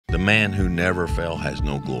The man who never fell has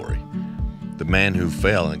no glory. The man who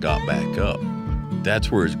fell and got back up,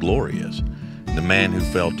 that's where his glory is. The man who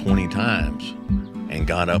fell 20 times and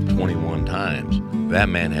got up 21 times, that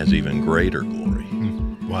man has even greater glory.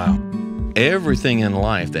 Wow. Everything in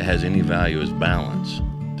life that has any value is balance.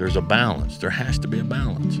 There's a balance. There has to be a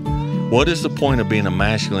balance. What is the point of being a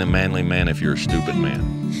masculine, manly man if you're a stupid man?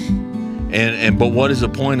 But what is the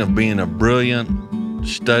point of being a brilliant,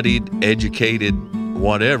 studied, educated,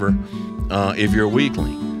 whatever, if you're a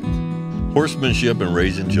weakling? Horsemanship and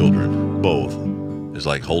raising children, both, is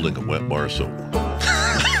like holding a wet bar of soap.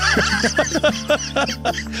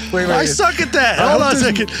 Wait. I suck at that. Hold on a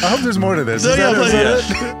second. I hope there's more to this. Is that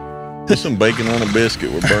it? Put some bacon on a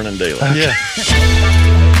biscuit. We're burning daylight. Yeah.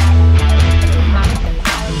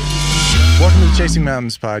 Welcome to the Chasing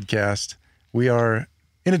Mountains podcast. We are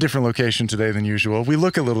in a different location today than usual. We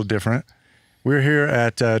look a little different. We're here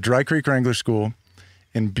at Dry Creek Wrangler School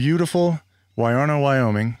in beautiful Wynona,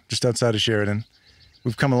 Wyoming, just outside of Sheridan.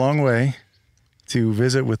 We've come a long way to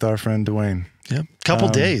visit with our friend Dewayne. Yep. Couple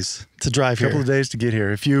days to drive here. Couple of days to get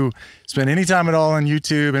here. If you spend any time at all on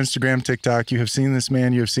YouTube, Instagram, TikTok, you have seen this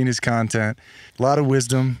man, you have seen his content. A lot of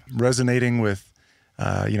wisdom resonating with,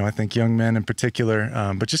 I think young men in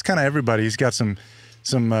particular, but just kind of everybody. He's got some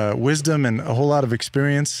wisdom and a whole lot of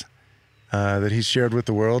experience that he's shared with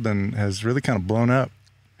the world and has really kind of blown up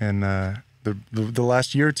in the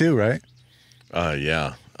last year or two, right?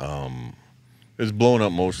 Yeah. It's blown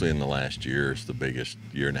up mostly in the last year. It's the biggest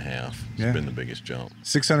year and a half. It's been the biggest jump.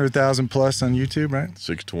 600,000 plus on YouTube, right?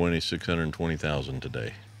 620,000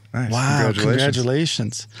 today. Nice. Wow,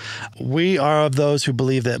 congratulations. We are of those who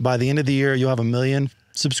believe that by the end of the year, you'll have 1 million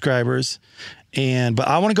subscribers. But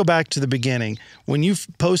I want to go back to the beginning. When you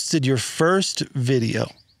posted your first video,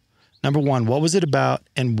 number one, what was it about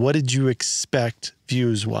and what did you expect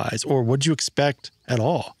views-wise? Or what did you expect at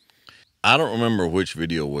all? I don't remember which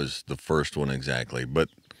video was the first one exactly, but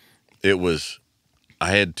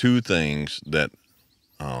I had two things that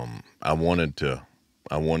I wanted to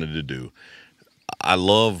do. I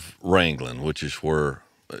love wrangling, which is where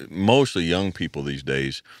mostly young people these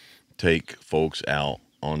days take folks out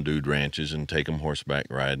on dude ranches and take them horseback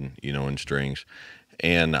riding, in strings.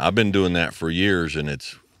 And I've been doing that for years, and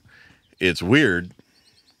it's weird,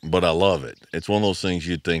 but I love it. It's one of those things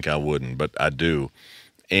you'd think I wouldn't, but I do.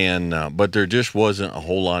 And but there just wasn't a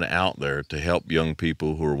whole lot out there to help young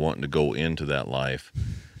people who are wanting to go into that life.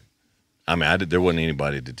 I mean, there wasn't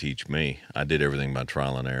anybody to teach me. I did everything by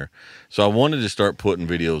trial and error. So I wanted to start putting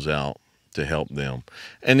videos out to help them.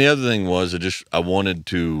 And the other thing was I wanted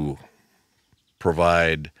to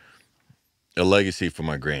provide a legacy for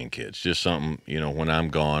my grandkids. Just something, when I'm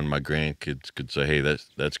gone, my grandkids could say, hey,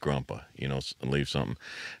 that's Grandpa, and leave something.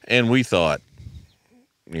 And we thought,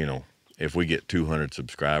 if we get 200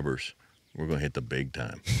 subscribers, we're going to hit the big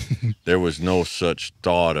time. There was no such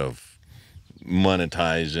thought of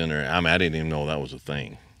monetizing I didn't even know that was a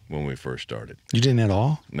thing when we first started. You didn't at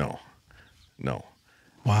all? No.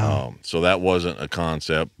 Wow. So that wasn't a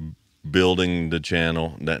concept. Building the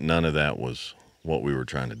channel, none of that was what we were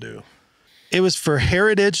trying to do. It was for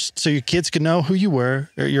heritage, so your kids could know who you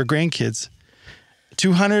were, or your grandkids.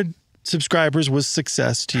 200 subscribers was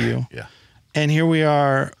success to you. Yeah. And here we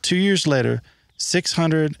are 2 years later,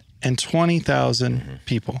 620,000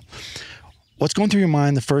 people. What's going through your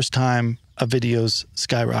mind the first time a video's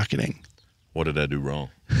skyrocketing? What did I do wrong?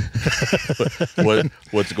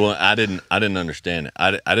 What's going? I didn't understand it.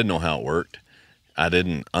 I didn't know how it worked. I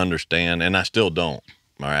didn't understand, and I still don't.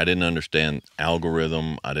 All right, I didn't understand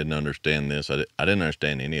algorithm. I didn't understand this. I didn't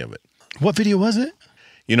understand any of it. What video was it?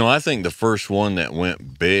 I think the first one that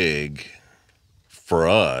went big for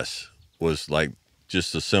us was like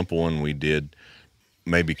just a simple one we did,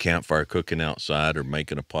 maybe campfire cooking outside or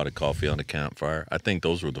making a pot of coffee on a campfire. I think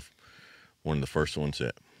those were one of the first ones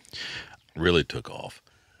that really took off.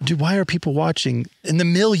 Dude, why are people watching in the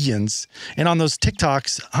millions and on those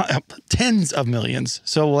TikToks, tens of millions?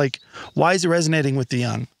 So why is it resonating with the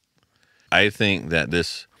young? I think that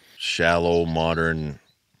this shallow, modern,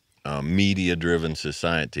 media-driven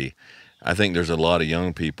society, I think there's a lot of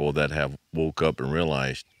young people that have woke up and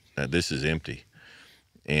realized that this is empty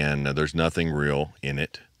and there's nothing real in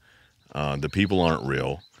it. The people aren't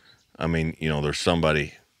real. I mean, there's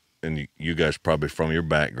somebody, and you guys probably from your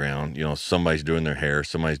background, somebody's doing their hair,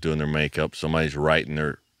 somebody's doing their makeup, somebody's writing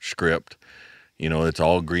their script. It's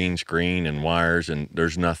all green screen and wires, and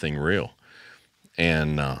there's nothing real.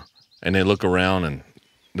 And they look around and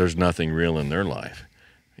there's nothing real in their life,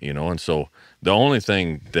 and so the only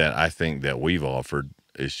thing that I think that we've offered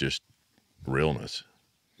is just realness.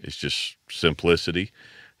 It's just simplicity.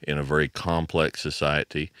 in a very complex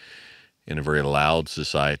society, in a very loud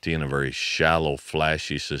society, in a very shallow,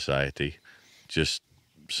 flashy society. Just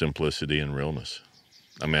simplicity and realness.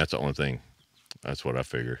 I mean, that's the only thing. That's what I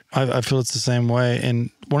figure. I feel it's the same way. And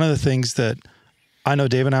one of the things that I know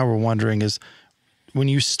Dave and I were wondering is, when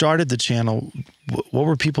you started the channel, what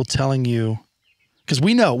were people telling you? Because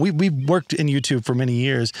we know, we worked in YouTube for many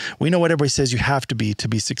years. We know what everybody says you have to be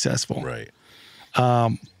successful. Right.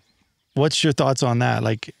 What's your thoughts on that?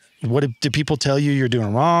 Like, what did people tell you you're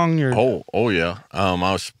doing wrong? Oh yeah. I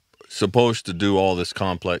was supposed to do all this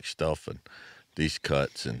complex stuff and these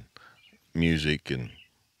cuts and music and,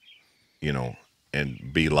 you know,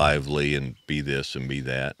 and be lively and be this and be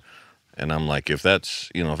that. And I'm like, if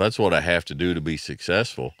that's what I have to do to be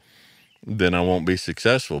successful, then I won't be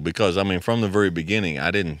successful. Because, I mean, from the very beginning,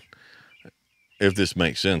 if this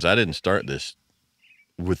makes sense, I didn't start this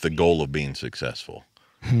with the goal of being successful.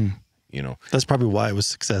 You know, that's probably why it was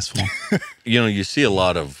successful. You know, you see a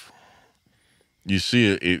lot of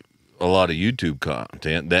YouTube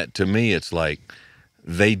content that, to me, it's like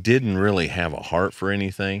they didn't really have a heart for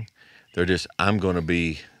anything. They're just, I'm going to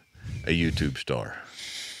be a YouTube star.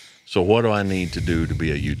 So what do I need to do to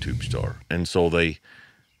be a YouTube star? And so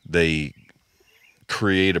they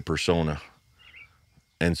create a persona.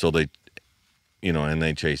 And so they, you know, and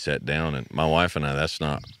they chase that down. And my wife and I, that's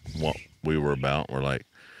not what we were about. We're like,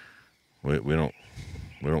 we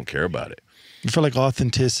don't care about it. I feel like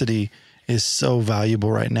authenticity is so valuable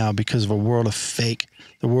right now because of a world of fake.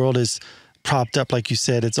 The world is propped up, like you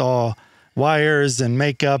said, it's all wires and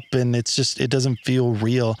makeup, and it doesn't feel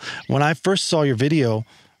real. When I first saw your video,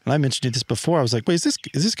 and I mentioned this before, I was like, wait, is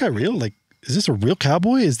this guy real? Like, is this a real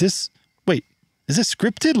cowboy? Is this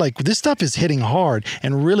scripted? Like, this stuff is hitting hard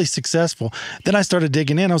and really successful. Then I started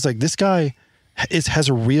digging in. I was like, this guy has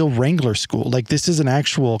a real Wrangler school. Like, this is an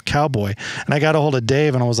actual cowboy. And I got a hold of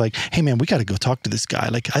Dave and I was like, hey man, we got to go talk to this guy.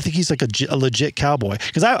 Like, I think he's like a legit cowboy.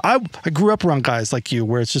 Cause I grew up around guys like you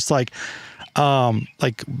where it's just like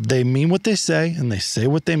they mean what they say and they say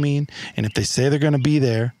what they mean. And if they say they're going to be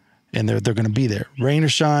there, and they're going to be there, rain or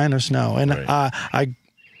shine or snow. And right.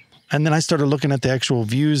 And then I started looking at the actual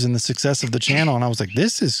views and the success of the channel, and I was like,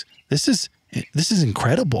 this is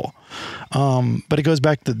incredible. But it goes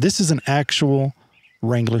back to, this is an actual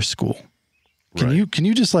Wrangler school. Can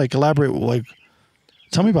you just like elaborate? Like,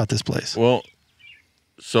 tell me about this place. Well,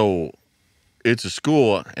 so it's a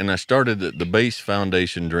school, and I started the base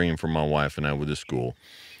foundation dream for my wife and I with the school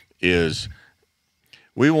is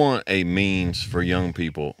we want a means for young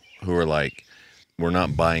people who are like, we're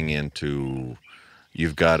not buying into,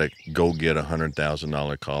 you've got to go get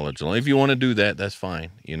 $100,000 college loan. If you want to do that, that's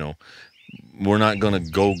fine. You know, we're not going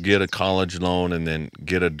to go get a college loan and then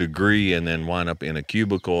get a degree and then wind up in a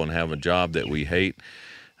cubicle and have a job that we hate.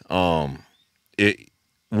 It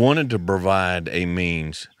wanted to provide a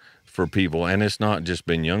means for people, and it's not just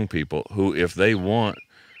been young people who, if they want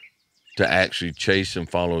to actually chase and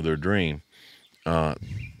follow their dream,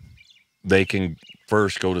 they can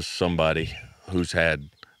first go to somebody who's had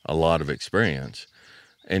a lot of experience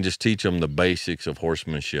and just teach them the basics of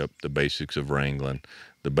horsemanship, the basics of wrangling,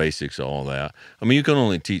 the basics of all that. I mean, you can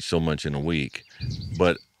only teach so much in a week,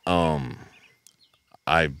 but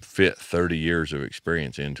I fit 30 years of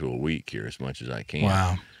experience into a week here as much as I can.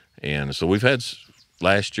 Wow. And so we've had,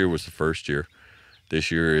 last year was the first year.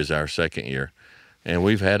 This year is our second year. And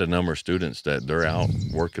we've had a number of students that they're out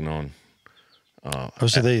working on.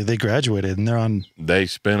 So they graduated and they're on. They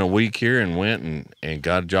spent a week here and went and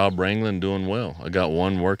got a job wrangling, doing well. I got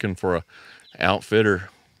one working for a outfitter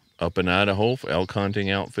up in Idaho, elk hunting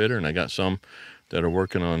outfitter, and I got some that are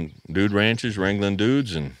working on dude ranches, wrangling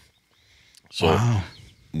dudes, and so wow.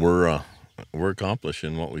 We're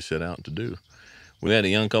accomplishing what we set out to do. We had a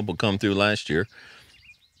young couple come through last year,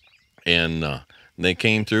 and they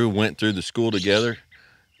came through, went through the school together,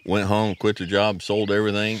 went home, quit their job, sold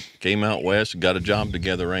everything, came out west, got a job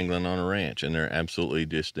together wrangling on a ranch, and they're absolutely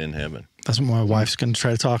just in heaven. That's what my wife's going to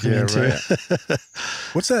try to talk me into. Right.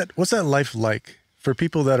 What's that life like for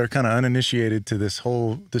people that are kind of uninitiated to this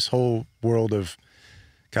whole world of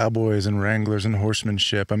cowboys and wranglers and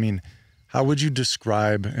horsemanship? I mean, how would you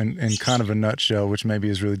describe in kind of a nutshell, which maybe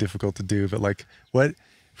is really difficult to do, but like what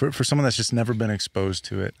for someone that's just never been exposed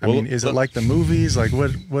to it? I mean, is it like the movies? Like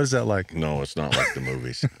what is that like? No, it's not like the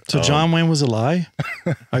movies. So John Wayne was a lie?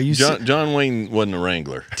 Are you John Wayne wasn't a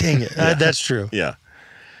wrangler. Dang it. Yeah. That's true. Yeah.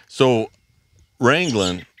 So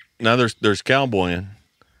wrangling, now there's cowboying,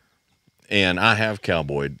 and I have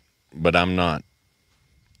cowboyed, but I'm not.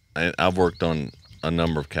 I've worked on a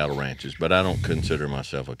number of cattle ranches, but I don't consider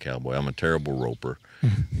myself a cowboy. I'm a terrible roper,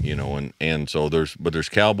 you know, and so there's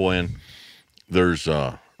cowboying, there's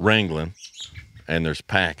wrangling, and there's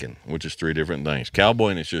packing, which is 3 different things.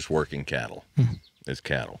 Cowboying is just working cattle. It's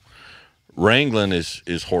cattle. Wrangling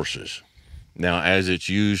is horses. Now, as it's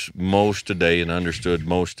used most today and understood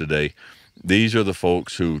most today, these are the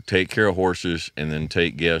folks who take care of horses and then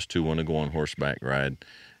take guests who want to go on horseback ride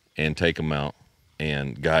and take them out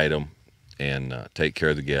and guide them and take care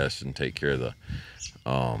of the guests and take care of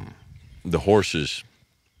the horses.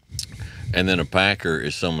 And then a packer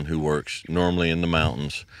is someone who works normally in the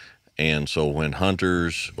mountains. And so when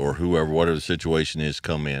hunters or whoever, whatever the situation is,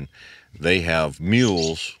 come in, they have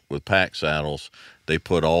mules with pack saddles. They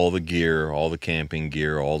put all the gear, all the camping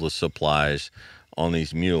gear, all the supplies on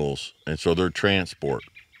these mules. And so they're transport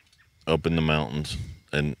up in the mountains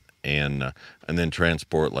and then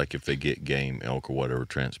transport, like if they get game, elk or whatever,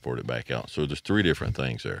 transport it back out. So there's 3 different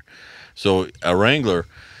things there. So a wrangler,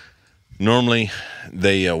 normally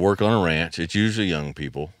they work on a ranch. It's usually young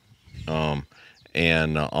people.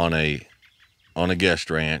 And on a guest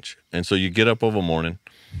ranch. And so you get up of a morning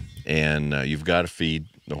and you've got to feed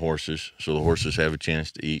the horses, so the horses have a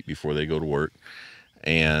chance to eat before they go to work.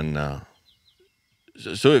 And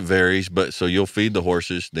so it varies, but so you'll feed the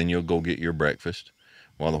horses, then you'll go get your breakfast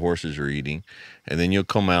while the horses are eating, and then you'll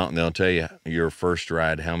come out and they'll tell you your first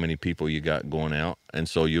ride, how many people you got going out. And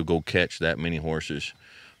so you'll go catch that many horses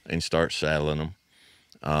and start saddling them.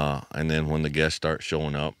 And then when the guests start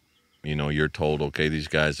showing up, you know, you're told, okay, these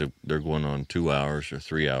guys, they're going on 2 hours or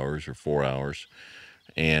 3 hours or 4 hours.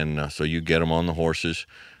 And so you get them on the horses.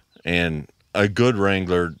 And a good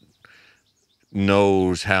wrangler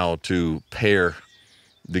knows how to pair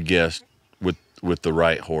the guest with the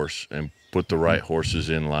right horse and put the right horses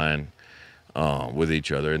in line with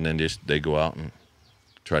each other. And then they go out and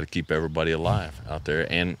try to keep everybody alive out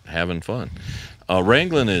there and having fun.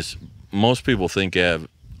 Wrangling is, most people think of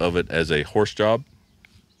it as a horse job.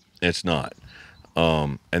 It's not.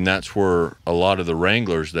 And that's where a lot of the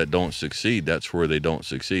wranglers that don't succeed, that's where they don't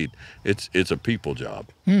succeed. It's a people job.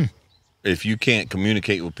 If you can't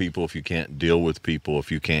communicate with people, if you can't deal with people,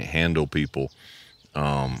 if you can't handle people,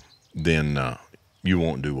 then you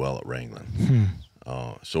won't do well at wrangling.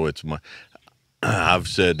 So I've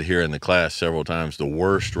said here in the class several times, the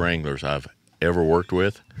worst wranglers I've ever worked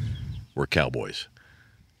with were cowboys.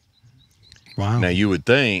 Wow. Now, you would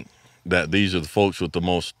think that these are the folks with the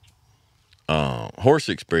most horse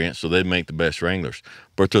experience, so they'd make the best wranglers,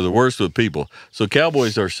 but they're the worst with people. So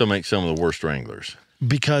cowboys make some of the worst wranglers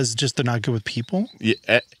Because just they're not good with people?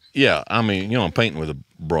 Yeah. I mean, I'm painting with a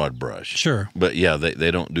broad brush. Sure. But yeah,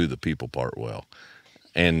 they don't do the people part well.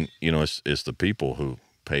 And, it's the people who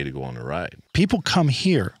pay to go on the ride. People come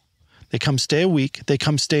here. They come stay a week. They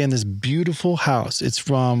come stay in this beautiful house. It's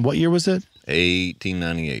from, what year was it?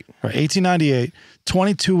 1898. Right, 1898.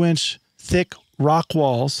 22-inch thick rock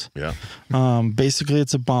walls. Yeah. Basically,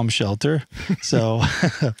 it's a bomb shelter. So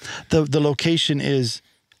the location is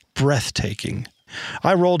breathtaking.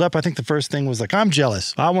 I rolled up. I think the first thing was like, I'm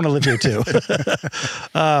jealous. I want to live here too.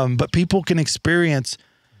 But people can experience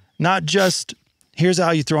not just here's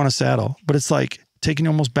how you throw on a saddle, but it's like taking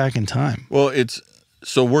you almost back in time. Well,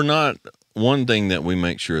 so we're not, one thing that we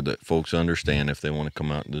make sure that folks understand if they want to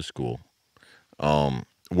come out to the school,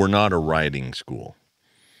 we're not a riding school.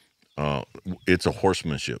 It's a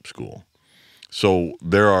horsemanship school. So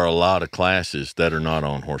there are a lot of classes that are not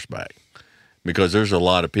on horseback, because there's a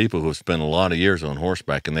lot of people who have spent a lot of years on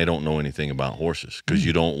horseback and they don't know anything about horses, because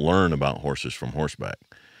you don't learn about horses from horseback.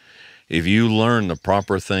 If you learn the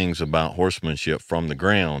proper things about horsemanship from the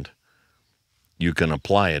ground, you can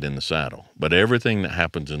apply it in the saddle. But everything that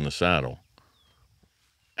happens in the saddle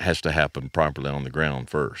has to happen properly on the ground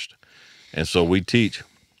first. And so we teach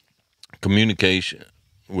communication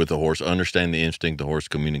with the horse, understand the instinct of the horse,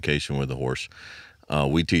 communication with the horse.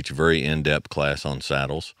 We teach a very in-depth class on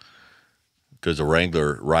saddles, because a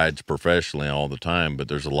wrangler rides professionally all the time, but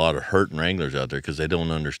there's a lot of hurting wranglers out there because they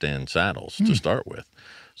don't understand saddles to start with.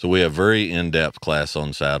 So we have very in-depth class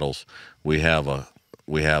on saddles. We have a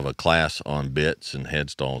class on bits and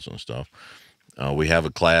headstalls and stuff. We have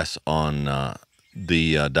a class on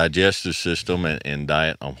the digestive system and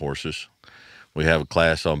diet on horses. We have a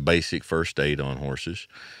class on basic first aid on horses.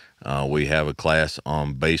 We have a class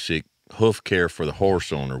on basic hoof care for the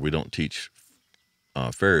horse owner. We don't teach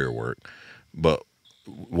farrier work, but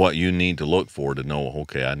what you need to look for to know,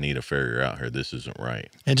 okay, I need a farrier out here. This isn't right.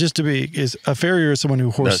 And just to be, is a farrier someone who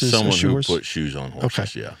horses? That's someone who shoes? puts shoes on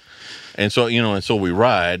horses. Okay. Yeah. And so, and so we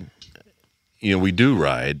ride, we do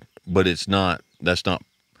ride, but it's not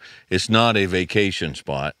a vacation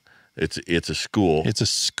spot. It's a school. It's a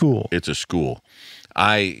school. It's a school.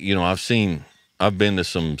 I've been to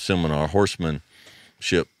some seminar,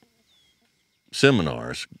 horsemanship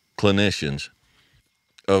seminars, clinicians,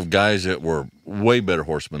 of guys that were way better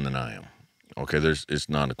horsemen than I am. Okay, it's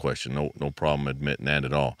not a question. No problem admitting that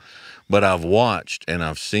at all. But I've watched and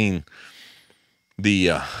I've seen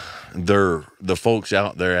the folks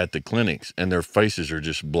out there at the clinics, and their faces are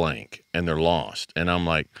just blank and they're lost. And I'm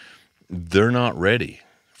like, they're not ready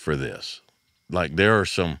for this. Like there are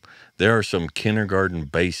some kindergarten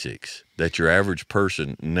basics that your average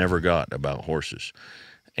person never got about horses.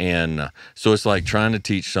 And so it's like trying to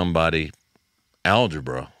teach somebody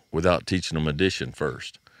algebra without teaching them addition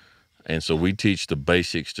first. And so we teach the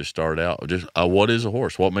basics to start out. Just what is a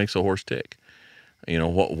horse? What makes a horse tick? You know,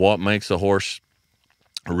 what makes a horse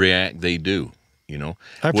react? They do, you know.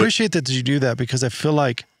 I appreciate that you do that, because I feel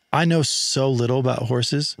like I know so little about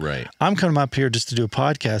horses. Right. I'm coming up here just to do a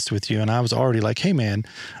podcast with you, and I was already like, hey, man,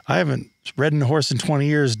 I haven't ridden a horse in 20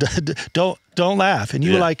 years. Don't laugh. And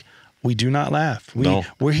you were like, we do not laugh.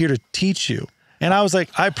 We're here to teach you. And I was like,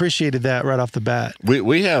 I appreciated that right off the bat.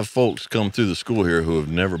 We have folks come through the school here who have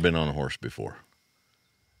never been on a horse before.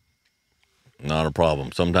 Not a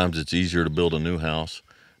problem. Sometimes it's easier to build a new house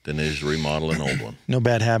than it is to remodel an old one. No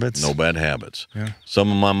bad habits. No bad habits. Yeah.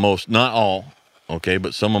 Some of my not all, okay,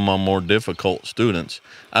 but some of my more difficult students,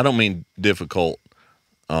 I don't mean difficult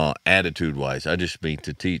attitude-wise, I just mean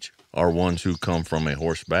to teach, are ones who come from a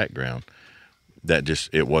horse background that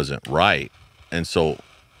it wasn't right. And so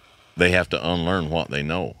they have to unlearn what they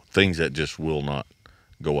know, things that just will not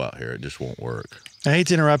go out here. It just won't work. I hate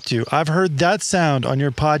to interrupt you. I've heard that sound on your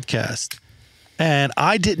podcast, and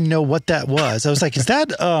I didn't know what that was. I was like, is that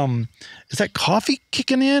coffee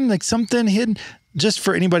kicking in? Like something hidden? Just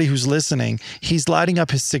for anybody who's listening, he's lighting up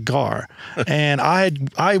his cigar. And I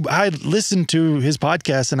listened to his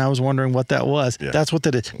podcast, and I was wondering what that was. Yeah. That's what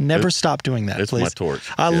that is. Never stop doing that, it's please. My torch.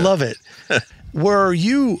 I love it. Were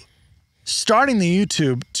you starting the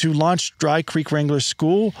YouTube to launch Dry Creek Wrangler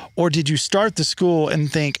School, or did you start the school and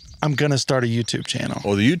think, I'm going to start a YouTube channel?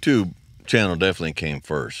 Well, the YouTube channel definitely came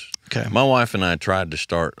first. Okay. My wife and I tried to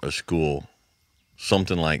start a school,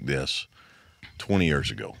 something like this, 20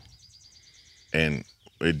 years ago. And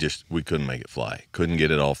we couldn't make it fly. Couldn't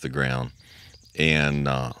get it off the ground. And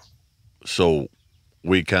so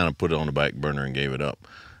we kind of put it on the back burner and gave it up.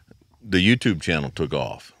 The YouTube channel took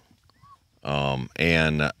off.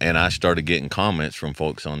 And I started getting comments from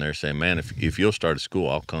folks on there saying, man, if you'll start a school,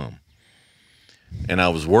 I'll come. And I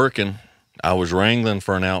was wrangling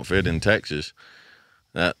for an outfit in Texas.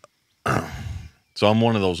 So I'm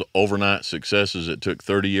one of those overnight successes that took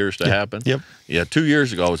 30 years to happen. Yep. Yeah. 2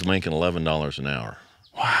 years ago, I was making $11 an hour.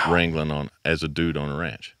 Wow. Wrangling as a dude on a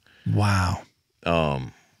ranch. Wow.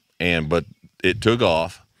 But it took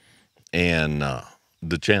off, and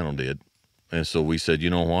the channel did. And so we said, you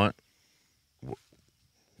know what?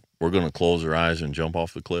 We're going to close our eyes and jump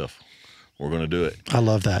off the cliff. We're going to do it. I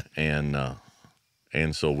love that.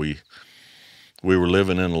 And so we were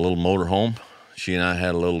living in a little motorhome. She and I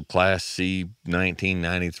had a little Class C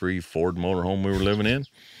 1993 Ford motorhome we were living in.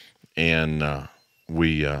 And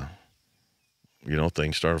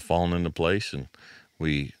things started falling into place, and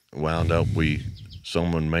we wound up,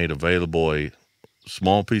 someone made available a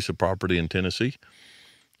small piece of property in Tennessee.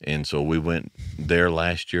 And so we went there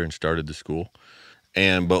last year and started the school.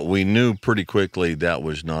 But we knew pretty quickly that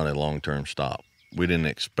was not a long-term stop. We didn't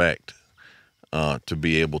expect to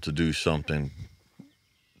be able to do something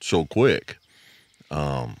so quick.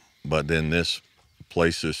 But then this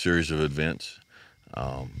series of events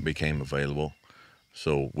became available.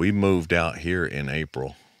 So we moved out here in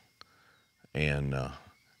April, and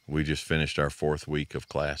we just finished our 4th week of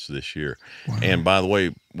class this year. Wow. And by the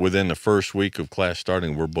way, within the first week of class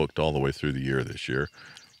starting, we're booked all the way through the year this year.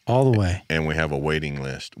 All the way. And we have a waiting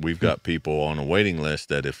list. We've got people on a waiting list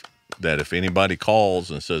that if anybody calls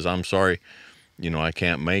and says, I'm sorry, I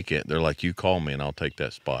can't make it, they're like, you call me and I'll take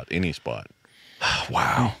that spot, any spot.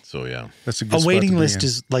 Wow. So yeah. That's a good A waiting list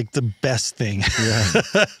is like the best thing.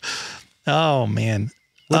 Yeah. Oh man.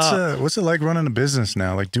 What's it like running a business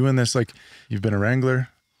now? Like doing this, like you've been a wrangler,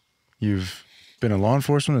 you've been in law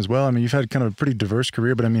enforcement as well. I mean, you've had kind of a pretty diverse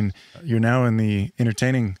career, but I mean, you're now in the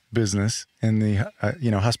entertaining business and the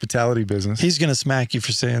hospitality business. He's gonna smack you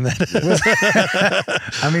for saying that.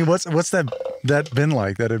 I mean, what's that been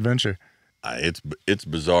like, that adventure? It's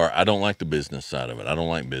bizarre. I don't like the business side of it. I don't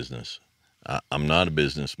like business. I'm not a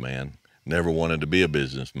businessman. Never wanted to be a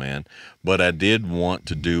businessman, but I did want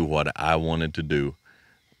to do what I wanted to do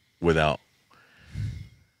without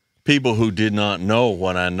people who did not know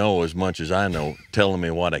what I know as much as I know telling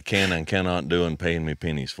me what I can and cannot do and paying me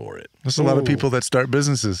pennies for it. There's a lot of people that start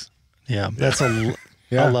businesses. Yeah,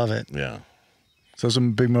 I love it. Yeah. So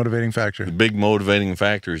some big motivating factor. The big motivating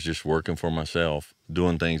factor is just working for myself,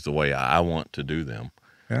 doing things the way I want to do them.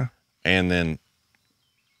 Yeah. And then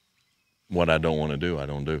what I don't want to do, I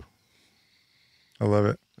don't do. I love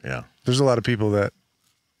it. Yeah. There's a lot of people that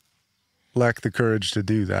lack the courage to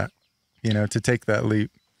do that, to take that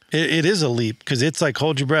leap. It is a leap because it's like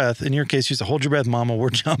hold your breath. In your case, you said hold your breath, mama,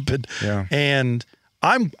 we're jumping. Yeah. And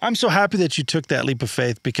I'm so happy that you took that leap of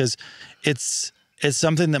faith because it's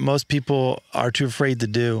something that most people are too afraid to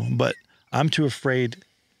do, but I'm too afraid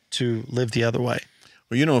to live the other way.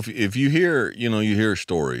 Well, if you hear, you hear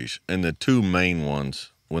stories, and the two main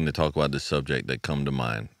ones when they talk about this subject that come to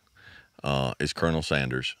mind is Colonel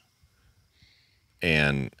Sanders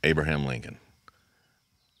and Abraham Lincoln.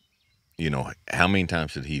 How many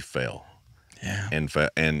times did he fail? Yeah.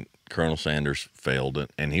 And Colonel Sanders failed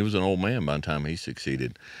it, and he was an old man by the time he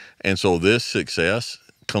succeeded. And so this success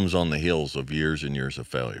comes on the heels of years and years of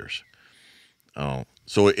failures.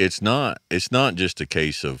 So it's not just a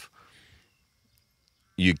case of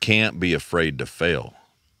you can't be afraid to fail.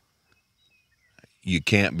 You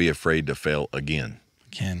can't be afraid to fail again.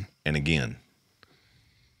 Again. And again.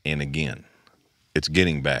 And again. It's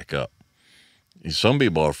getting back up. Some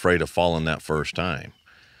people are afraid of falling that first time.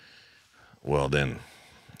 Well, then,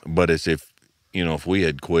 but it's if we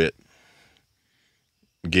had quit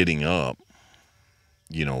getting up,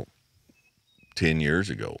 10 years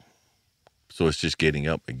ago. So it's just getting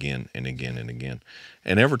up again and again and again.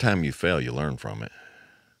 And every time you fail, you learn from it.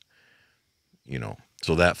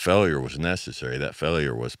 So that failure was necessary. That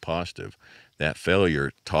failure was positive. That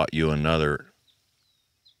failure taught you another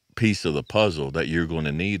piece of the puzzle that you're going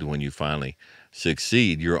to need when you finally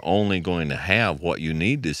succeed. You're only going to have what you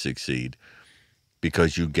need to succeed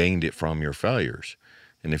because you gained it from your failures.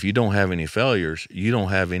 And if you don't have any failures, you don't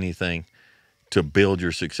have anything to build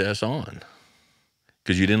your success on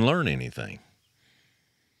because you didn't learn anything.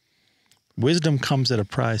 Wisdom comes at a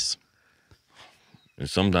price. And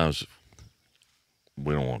sometimes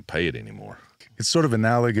we don't want to pay it anymore. It's sort of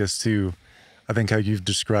analogous to, I think, how you've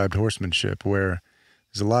described horsemanship, where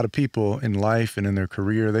there's a lot of people in life and in their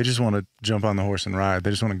career, they just want to jump on the horse and ride.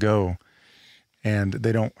 They just want to go, and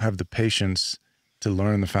they don't have the patience to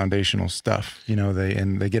learn the foundational stuff.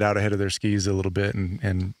 They get out ahead of their skis a little bit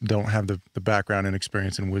and don't have the background and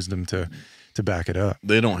experience and wisdom to back it up.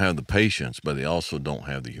 They don't have the patience, but they also don't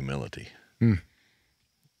have the humility.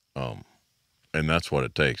 And that's what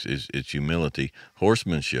it takes. It's humility.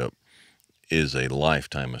 Horsemanship is a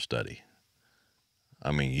lifetime of study.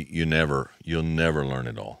 I mean, you'll never learn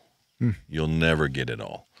it all. You'll never get it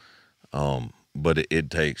all. But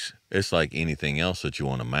it takes, it's like anything else that you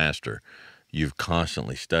want to master. You're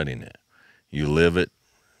constantly studying it. You live it,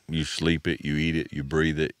 you sleep it, you eat it, you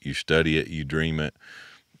breathe it, you study it, you dream it.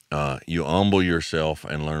 You humble yourself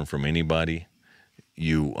and learn from anybody.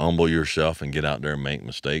 You humble yourself and get out there and make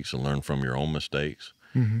mistakes and learn from your own mistakes.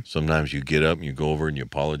 Mm-hmm. Sometimes you get up and you go over and you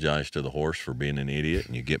apologize to the horse for being an idiot,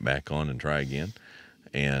 and you get back on and try again.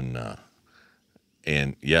 And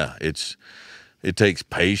yeah, it takes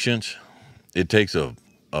patience. It takes a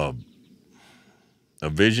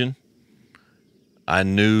vision. I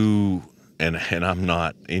knew, and I'm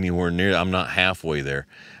not anywhere near, I'm not halfway there.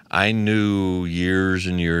 I knew years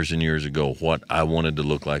and years and years ago what I wanted to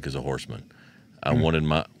look like as a horseman. I wanted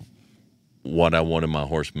my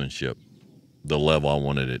horsemanship, the level I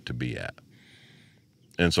wanted it to be at.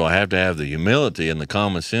 And so I have to have the humility and the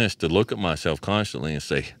common sense to look at myself constantly and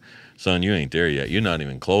say, son, you ain't there yet. You're not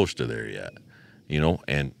even close to there yet,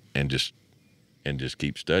 and just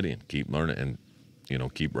keep studying, keep learning,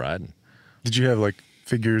 and, keep riding. Did you have like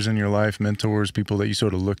figures in your life, mentors, people that you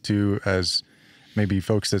sort of look to as maybe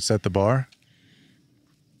folks that set the bar?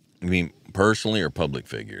 You mean personally or public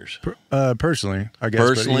figures? Personally, I guess.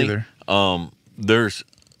 Personally, but either.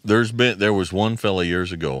 There was one fella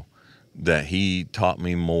years ago that he taught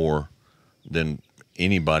me more than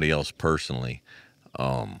anybody else personally.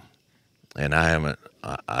 And I haven't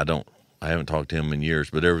talked to him in years,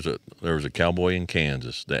 but there was a cowboy in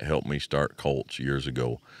Kansas that helped me start Colts years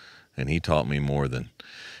ago, and he taught me more than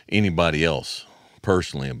anybody else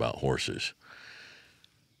personally about horses.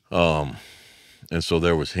 And so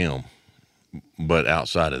there was him, but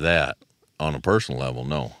outside of that, on a personal level,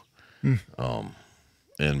 no.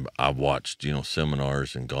 And I've watched,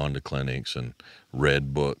 seminars and gone to clinics and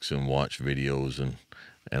read books and watched videos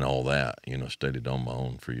and all that, studied on my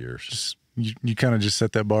own for years. You kind of just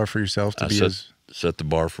set that bar for yourself to set the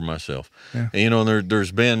bar for myself. Yeah. And,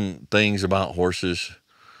 there's been things about horses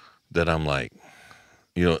that I'm like,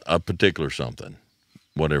 a particular something,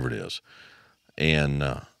 whatever it is. And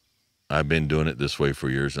I've been doing it this way for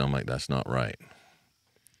years, and I'm like, that's not right.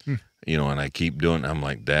 you know, and I keep doing it. I'm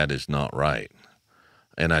like, that is not right.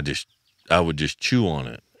 And I would just chew on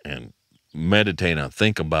it and meditate and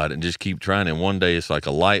think about it and just keep trying. And one day it's like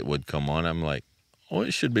a light would come on. I'm like, oh,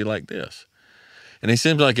 it should be like this. And it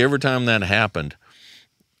seems like every time that happened,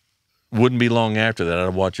 wouldn't be long after that,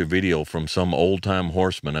 I'd watch a video from some old-time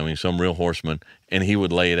horseman, I mean, some real horseman, and he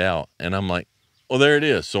would lay it out. And I'm like, well, there it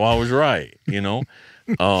is. So I was right, you know?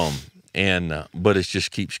 But it's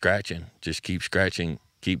just keep scratching,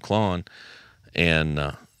 keep clawing, and,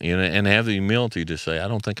 you know, and have the humility to say, I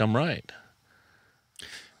don't think I'm right.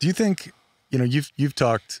 Do you think, you know, you've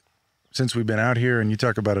talked since we've been out here, and you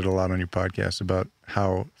talk about it a lot on your podcast about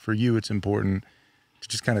how for you it's important to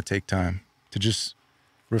just kind of take time to just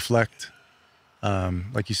reflect,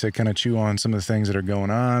 like you said, kind of chew on some of the things that are going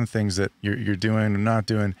on, things that you're doing or not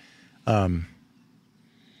doing.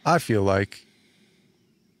 I feel like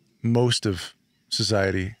most of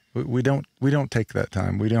society, we don't take that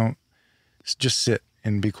time. We don't just sit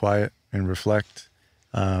and be quiet and reflect.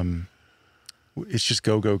 It's just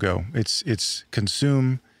go. It's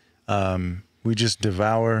consume. We just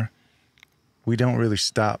devour. We don't really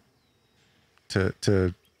stop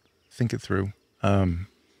to think it through.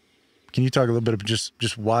 Can you talk a little bit of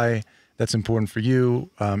just why that's important for you,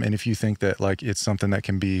 and if you think that like it's something that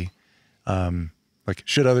can be, like,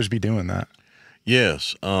 should others be doing that?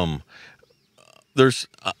 Yes. There's,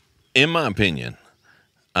 in my opinion,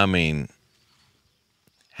 I mean,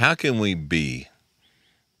 how can we be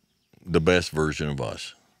the best version of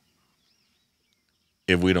us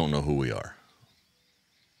if we don't know who we are?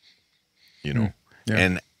 You know, Yeah.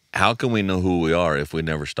 and how can we know who we are if we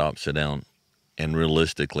never stop, sit down, and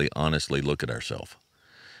realistically, honestly look at ourselves?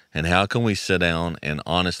 And how can we sit down and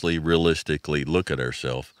honestly, realistically look at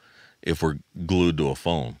ourselves if we're glued to a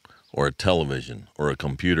phone or a television or a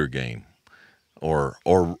computer game or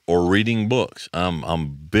reading books? I'm a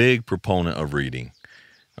big proponent of reading.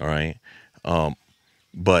 All right.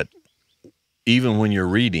 But even when you're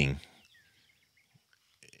reading,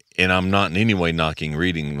 and I'm not in any way knocking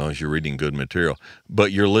reading unless you're reading good material,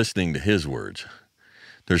 but you're listening to his words.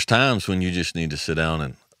 There's times when you just need to sit down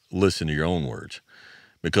and listen to your own words,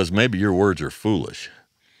 because maybe your words are foolish,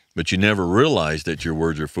 but you never realize that your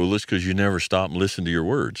words are foolish because you never stop and listen to your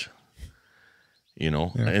words, you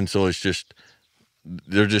know? Yeah. And so it's just,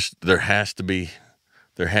 there has to be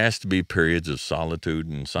periods of solitude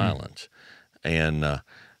and silence. And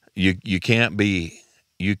you cannot be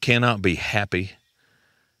happy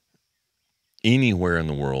anywhere in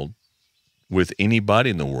the world with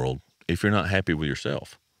anybody in the world if you're not happy with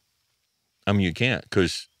yourself. I mean, you can't,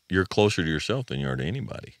 because you're closer to yourself than you are to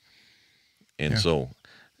anybody. And so,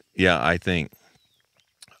 yeah, I think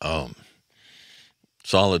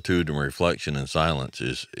solitude and reflection and silence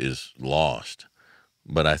is lost.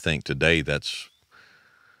 But I think today that's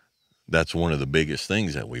one of the biggest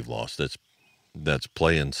things that we've lost. That's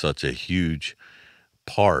playing such a huge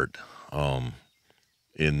part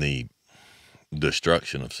in the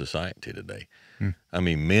destruction of society today. I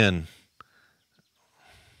mean, men,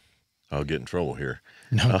 I'll get in trouble here.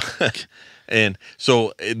 No. And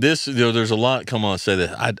so this, you know, there's a lot come on say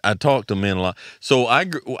that I talk to men a lot. So I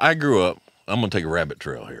grew up, I'm going to take a rabbit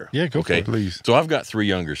trail here. Yeah, go for it. Please. So I've got 3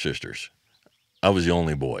 younger sisters. I was the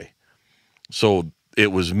only boy. So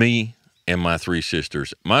it was me and my 3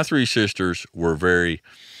 sisters. My 3 sisters were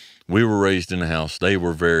we were raised in a house. They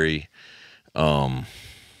were very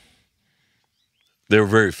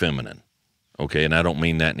feminine. Okay. And I don't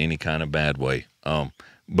mean that in any kind of bad way.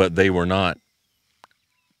 But they were not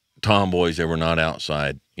tomboys. They were not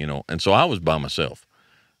outside, you know. And so I was by myself.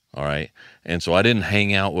 All right. And so I didn't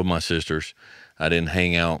hang out with my sisters. I didn't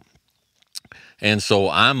hang out. And so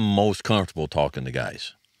I'm most comfortable talking to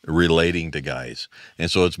guys, relating to guys. And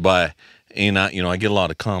so it's I get a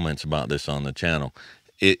lot of comments about this on the channel.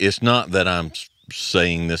 It's not that I'm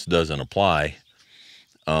saying this doesn't apply.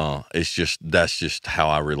 It's just, that's just how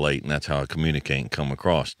I relate, and that's how I communicate and come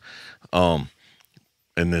across.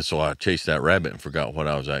 And then so I chased that rabbit and forgot what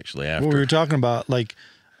I was actually after. What we were talking about, like,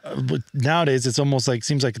 nowadays it's almost like,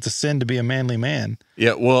 seems like it's a sin to be a manly man.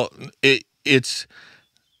 Yeah, well, it's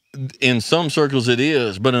in some circles it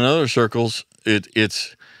is, but in other circles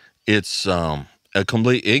it's a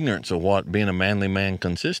complete ignorance of what being a manly man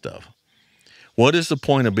consists of. What is the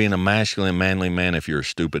point of being a masculine, manly man if you're a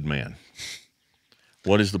stupid man?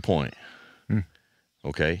 What is the point?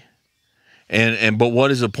 Okay, but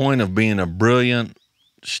what is the point of being a brilliant,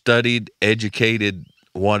 studied, educated,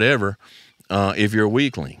 whatever, if you're a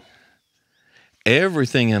weakling?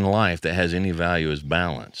 Everything in life that has any value is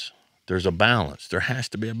balance. There's a balance. There has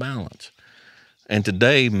to be a balance. And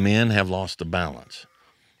today, men have lost the balance.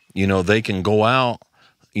 You know, they can go out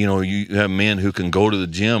you know, you have men who can go to the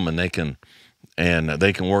gym and they can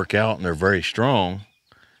work out and they're very strong,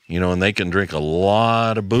 you know, and they can drink a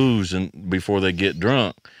lot of booze before they get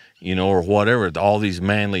drunk, you know, or whatever, all these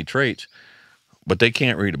manly traits, but they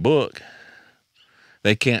can't read a book.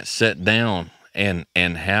 They can't sit down and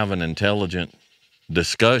have an intelligent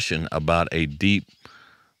discussion about a deep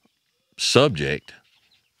subject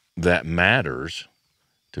that matters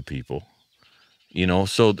to people, you know.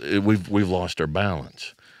 So we've lost our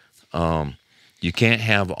balance. You can't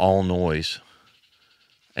have all noise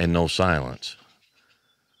and no silence.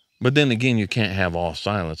 But then again, you can't have all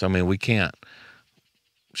silence. I mean, we can't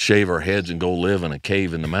shave our heads and go live in a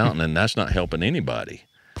cave in the mountain, and that's not helping anybody.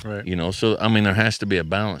 Right. You know, so I mean, there has to be a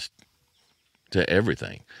balance to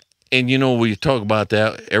everything. And you know, we talk about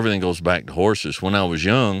that, everything goes back to horses. When I was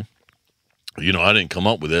young, you know, I didn't come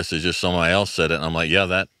up with this. It's just somebody else said it, and I'm like, yeah,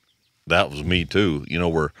 that was me too. You know,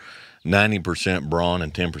 we're 90% brawn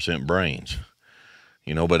and 10% brains.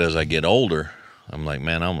 You know, but as I get older, I'm like,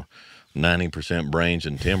 man, I'm 90% brains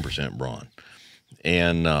and 10% brawn.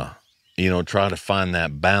 And, you know, try to find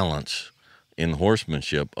that balance in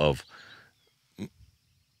horsemanship of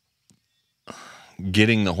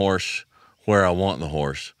getting the horse where I want the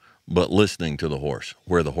horse, but listening to the horse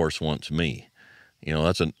where the horse wants me. You know,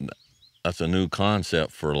 that's a new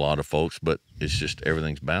concept for a lot of folks, but it's just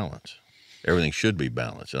everything's balanced. Everything should be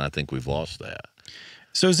balanced, and I think we've lost that.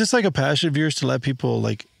 So is this like a passion of yours to let people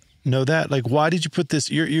like know that? Like, why did you put this?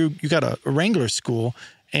 You got a Wrangler school,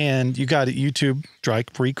 and you got a YouTube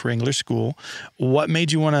Drike Freak Wrangler school. What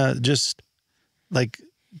made you want to just like,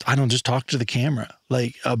 I don't just talk to the camera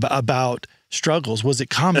like about struggles? Was it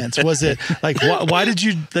comments? Was it like why did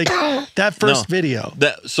you like that first video?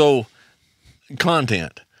 So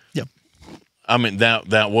content. Yep. I mean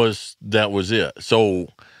that was it. So,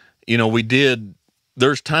 you know,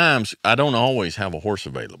 there's times I don't always have a horse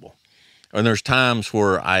available. And there's times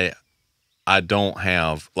where I don't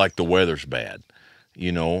have, like the weather's bad,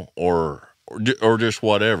 you know, or just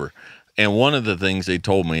whatever. And one of the things they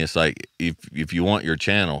told me is like, if you want your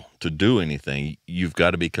channel to do anything, you've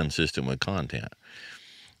got to be consistent with content.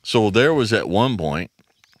 So there was at one point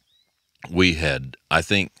I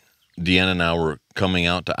think Deanna and I were coming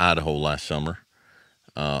out to Idaho last summer.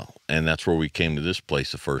 And that's where we came to this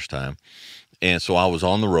place the first time. And so I was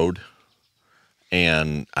on the road.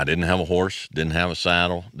 And I didn't have a horse, didn't have a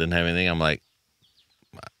saddle, didn't have anything. I'm like,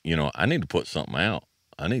 you know, I need to put something out.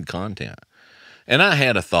 I need content. And I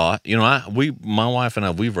had a thought, you know, my wife and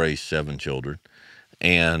I, we've raised 7 children,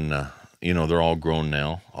 and you know, they're all grown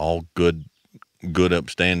now, all good,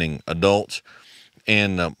 upstanding adults.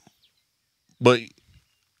 And but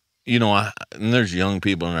you know, and there's young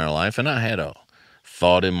people in our life, and I had a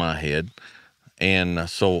thought in my head, and I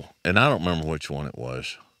don't remember which one it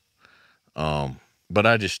was.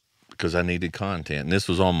 But because I needed content, and this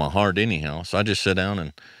was on my heart anyhow, so I just sat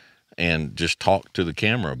down and just talked to the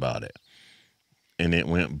camera about it, and it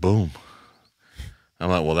went boom. I'm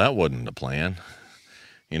like, well, that wasn't the plan,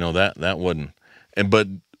 you know, that wasn't. But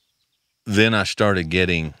then I started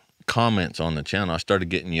getting comments on the channel. I started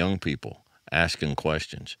getting young people asking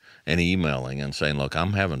questions and emailing and saying, look,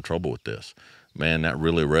 I'm having trouble with this, man. That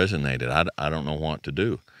really resonated. I don't know what to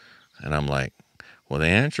do. And I'm like, well, the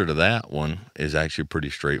answer to that one is actually pretty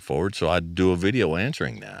straightforward. So I'd do a video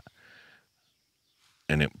answering that.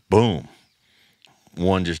 And it, boom,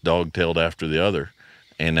 one just dog-tailed after the other.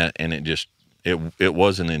 And it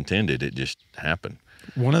wasn't intended. It just happened.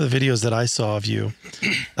 One of the videos that I saw of you,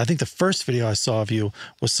 I think the first video I saw of you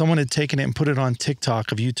was someone had taken it and put it on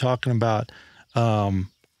TikTok of you talking about,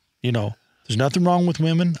 you know, there's nothing wrong with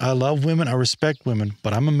women. I love women. I respect women,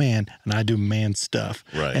 but I'm a man and I do man stuff.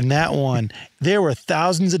 Right. And that one, there were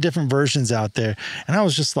thousands of different versions out there. And I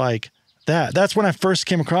was just like, that's when I first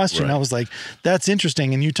came across you. Right. And I was like, that's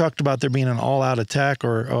interesting. And you talked about there being an all out attack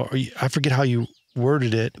or I forget how you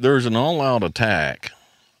worded it. There's an all out attack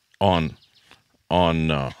on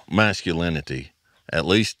masculinity, at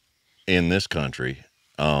least in this country.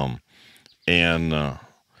 And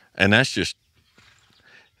that's just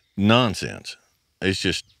nonsense. It's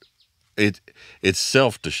just, it's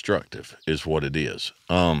self-destructive is what it is.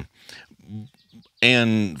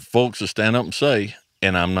 And folks will stand up and say,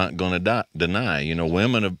 and I'm not going to deny, you know,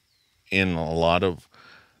 women have, in a lot of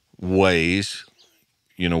ways,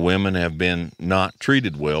 you know, women have been not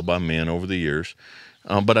treated well by men over the years.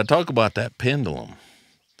 But I talk about that pendulum.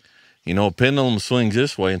 You know, a pendulum swings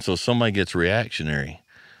this way, and so somebody gets reactionary.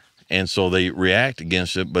 And so they react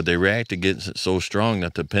against it, but they react against it so strong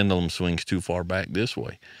that the pendulum swings too far back this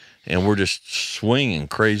way. And we're just swinging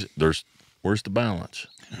crazy. Where's the balance?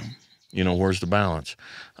 Yeah. You know, where's the balance?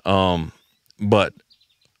 But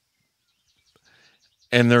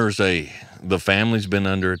And the family's been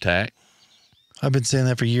under attack. I've been saying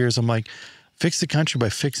that for years. I'm like, fix the country by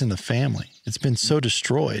fixing the family. It's been so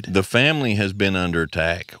destroyed. The family has been under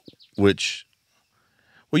attack, which,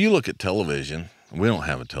 well, you look at television. We don't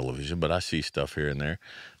have a television, but I see stuff here and there.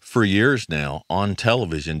 For years now, on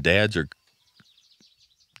television, dads are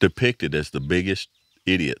depicted as the biggest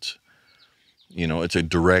idiots. You know, it's a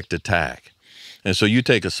direct attack. And so you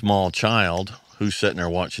take a small child who's sitting there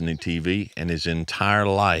watching the TV, and his entire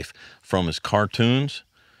life, from his cartoons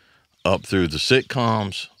up through the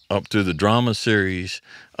sitcoms, up through the drama series,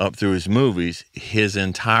 up through his movies, his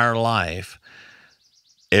entire life,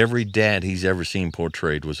 every dad he's ever seen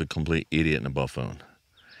portrayed was a complete idiot and a buffoon.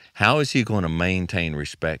 How is he going to maintain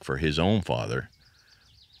respect for his own father?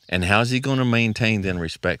 And how is he going to maintain then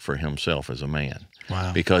respect for himself as a man?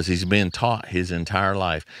 Wow. Because he's been taught his entire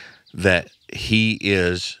life that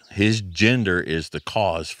his gender is the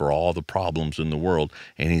cause for all the problems in the world,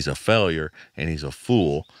 and he's a failure, and he's a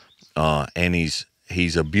fool, and he's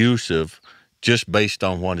abusive just based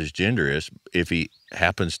on what his gender is if he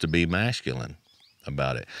happens to be masculine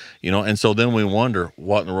about it. You know, and so then we wonder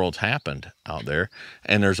what in the world's happened out there.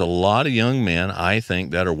 And there's a lot of young men, I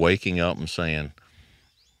think, that are waking up and saying,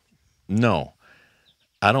 no,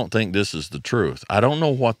 I don't think this is the truth. I don't know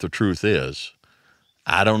what the truth is.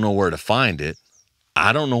 I don't know where to find it.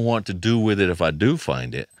 I don't know what to do with it if I do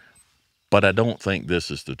find it, but I don't think this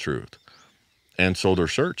is the truth. And so they're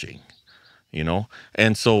searching, you know?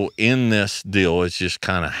 And so in this deal, it's just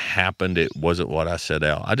kind of happened. It wasn't what I set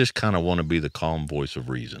out. I just kind of want to be the calm voice of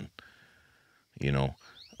reason, you know?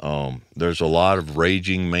 There's a lot of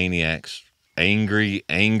raging maniacs, angry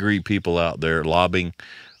people out there lobbing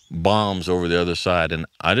bombs over the other side. And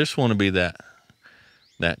I just want to be that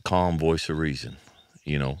calm voice of reason,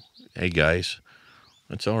 you know? Hey guys,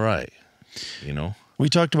 it's all right, you know? We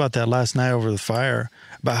talked about that last night over the fire,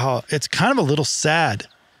 about how it's kind of a little sad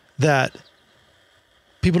that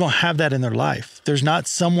people don't have that in their life. There's not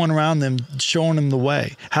someone around them showing them the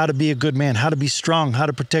way, how to be a good man, how to be strong, how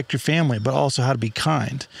to protect your family, but also how to be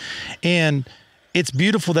kind. And it's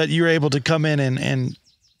beautiful that you're able to come in and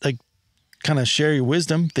like kind of share your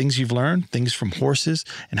wisdom, things you've learned, things from horses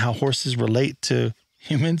and how horses relate to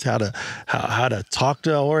humans, how to talk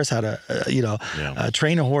to a horse, how to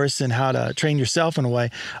train a horse, and how to train yourself in a way.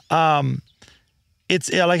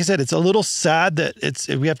 It's like I said, it's a little sad that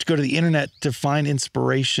we have to go to the internet to find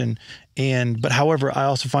inspiration. But however, I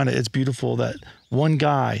also find it's beautiful that one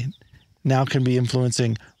guy now can be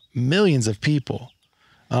influencing millions of people.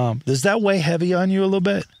 Does that weigh heavy on you a little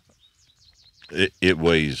bit? It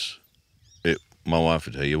weighs. My wife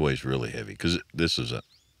would tell you it weighs really heavy, because this is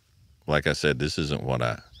like I said, this isn't what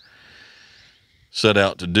I set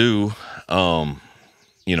out to do.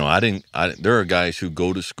 You know, there are guys who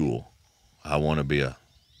go to school. I want to be a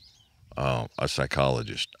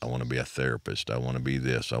psychologist. I want to be a therapist. I want to be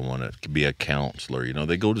this. I want to be a counselor. You know,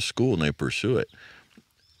 they go to school and they pursue it.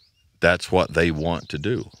 That's what they want to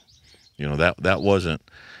do. You know, that wasn't.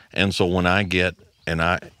 And so when I get,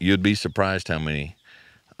 you'd be surprised how many,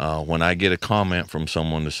 when I get a comment from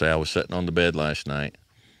someone to say, I was sitting on the bed last night,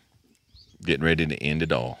 getting ready to end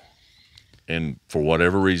it all, and for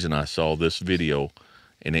whatever reason I saw this video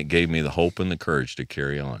and it gave me the hope and the courage to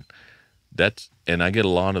carry on. And I get a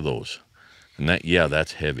lot of those, and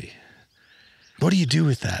that's heavy. What do you do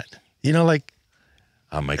with that? You know, like,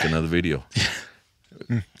 I make another video.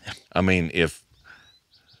 I mean, if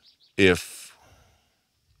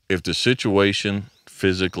the situation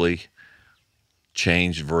physically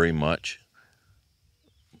changed very much,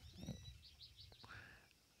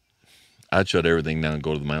 I'd shut everything down and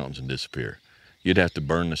go to the mountains and disappear. You'd have to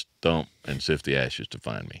burn the stump and sift the ashes to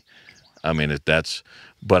find me. I mean,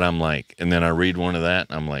 but I'm like, and then I read one of that,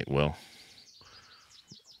 and I'm like, well,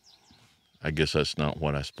 I guess that's not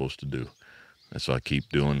what I'm supposed to do. And so I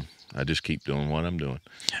just keep doing what I'm doing.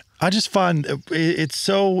 I just find it's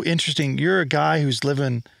so interesting. You're a guy who's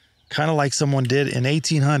living kind of like someone did in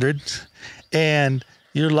 1800, and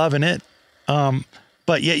you're loving it.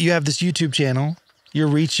 But yet you have this YouTube channel. You're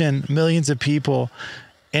reaching millions of people,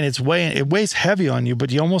 and it weighs heavy on you,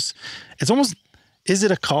 but is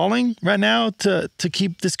it a calling right now to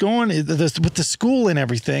keep this going? With the school and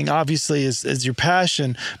everything, obviously is your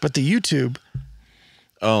passion, but the YouTube.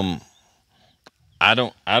 I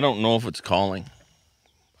don't know if it's calling.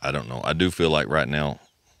 I don't know. I do feel like right now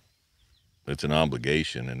it's an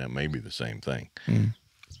obligation, and it may be the same thing. Mm.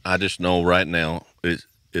 I just know right now it's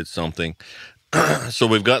something. So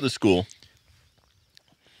we've got the school,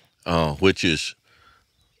 which is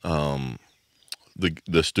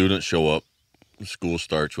the students show up. School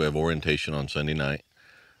starts. We have orientation on Sunday night,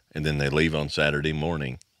 and then they leave on Saturday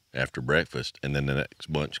morning after breakfast, and then the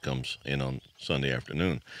next bunch comes in on Sunday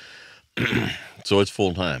afternoon. So it's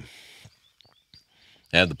full time.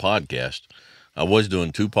 I have the podcast. I was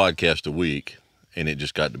doing 2 podcasts a week, and it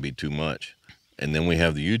just got to be too much. And then we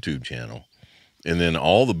have the YouTube channel, and then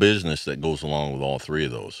all the business that goes along with all 3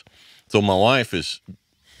 of those. So my wife is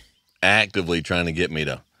actively trying to get me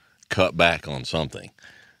to cut back on something.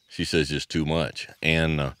 She says it's too much.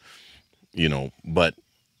 And, but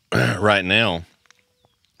right now,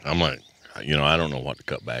 I'm like, I don't know what to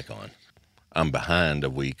cut back on. I'm behind a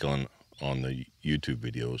week on the YouTube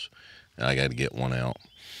videos, and I got to get one out.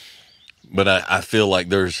 But I feel like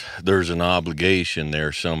there's an obligation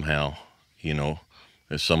there somehow,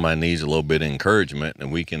 if somebody needs a little bit of encouragement,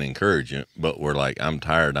 and we can encourage it, but we're like, I'm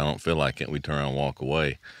tired, I don't feel like it, we turn around and walk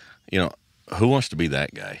away. Who wants to be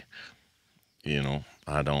that guy?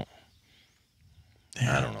 I don't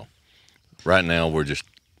know. Right now, we're just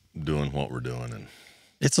doing what we're doing, and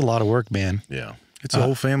It's a lot of work, man. yeah. It's a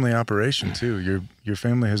whole family operation too. Your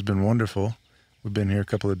family has been wonderful. We've been here a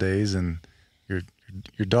couple of days, and your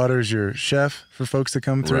daughter's your chef for folks that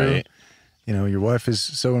come through. Right. Your wife is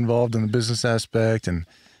so involved in the business aspect, and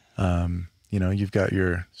you've got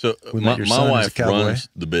your My your son who's a wife cowboy. runs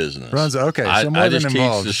the business. Okay, so more I than just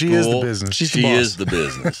involved. teach the She is the school. business. She's the She boss. is the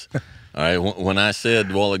business. All right. When I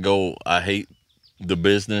said a while ago, I hate the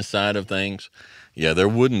business side of things. Yeah, there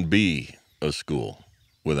wouldn't be a school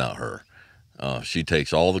without her. She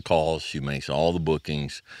takes all the calls. She makes all the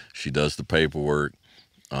bookings. She does the paperwork.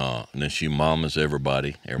 And then she mamas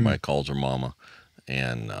everybody. Everybody calls her mama.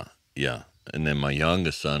 And, yeah. And then my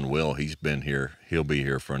youngest son, Will, he's been here. He'll be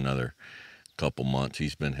here for another couple months.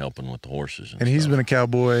 He's been helping with the horses. And he's stuff. been a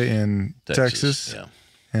cowboy in Texas. Yeah.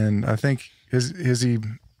 And I think, has he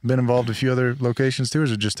been involved in a few other locations too, or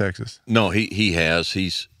is it just Texas? No, he has.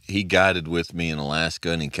 He guided with me in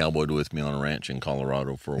Alaska, and he cowboyed with me on a ranch in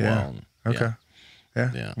Colorado for a while. And, Okay.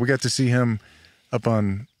 Yeah. Yeah. We got to see him up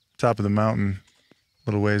on top of the mountain,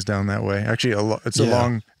 a little ways down that way. Actually,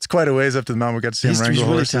 it's quite a ways up to the mountain. We got to see him He's wrangle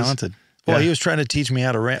really horses. talented. Well, Yeah. he was trying to teach me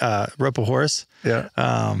how to rope a horse. Yeah.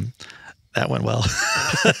 That went well.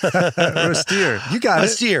 Or a steer. You got A it.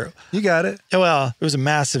 steer. You got it. Well, it was a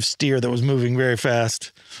massive steer that was moving very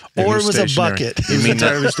fast. Yeah, Or he it was was a stationary. bucket. He was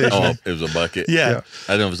entirely stationary. Oh, it was a bucket. Yeah. Yeah.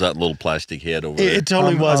 I don't know if it was that little plastic head over there. It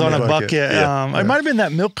totally On- was on on the a bucket. bucket. Yeah. It might have been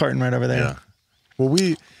that milk carton right over there. Yeah. Well,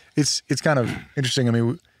 it's kind of interesting. I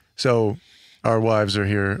mean, so our wives are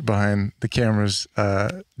here behind the cameras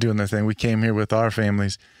doing their thing. We came here with our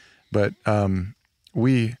families, but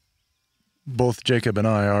both Jacob and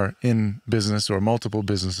I are in business or multiple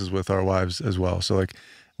businesses with our wives as well. So like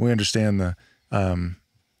we understand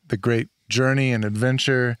the great journey and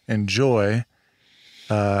adventure and joy,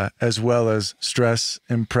 as well as stress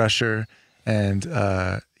and pressure and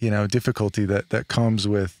difficulty that comes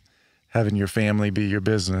with having your family be your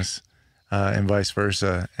business, and vice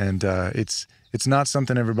versa. And it's not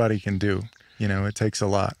something everybody can do. It takes a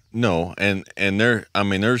lot. No, and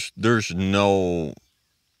there's no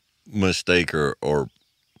mistake or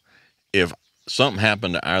if something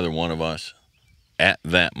happened to either one of us at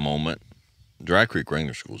that moment, Dry Creek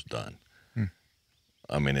Wrangler School's done.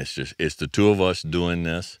 I mean, it's the 2 of us doing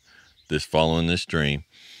this following this dream,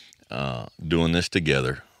 doing this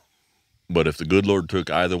together. But if the good Lord took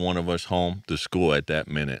either one of us home, the school at that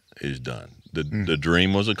minute is done. The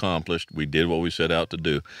dream was accomplished. We did what we set out to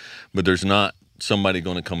do. But there's not somebody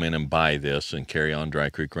going to come in and buy this and carry on Dry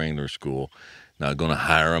Creek Wrangler School. Not going to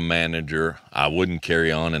hire a manager. I wouldn't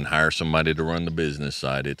carry on and hire somebody to run the business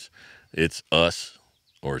side. It's us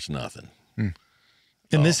or it's nothing.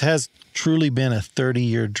 And this has truly been a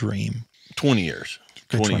 30-year dream. 20 years.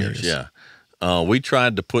 20 years, yeah. We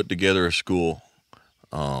tried to put together a school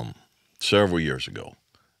several years ago.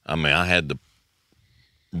 I mean, I had the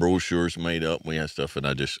brochures made up. We had stuff, and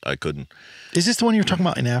I couldn't. Is this the one you were talking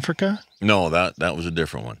about in Africa? No, that was a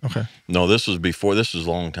different one. Okay. No, this was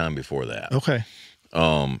a long time before that. Okay.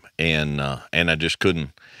 And I just couldn't.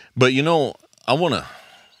 But I want to.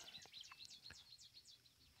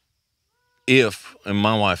 And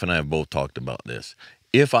my wife and I have both talked about this.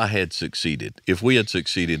 If we had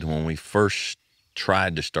succeeded when we first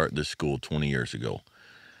tried to start this school 20 years ago,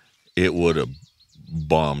 it would have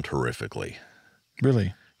bombed horrifically.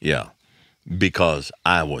 Really? Yeah, because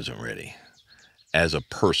I wasn't ready as a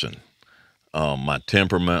person. My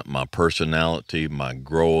temperament, my personality, my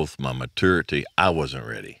growth, my maturity, I wasn't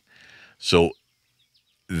ready. So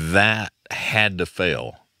that had to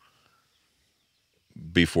fail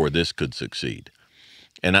before this could succeed.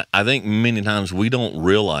 And I think many times we don't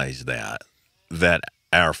realize that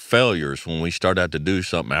our failures, when we start out to do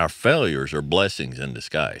something, our failures are blessings in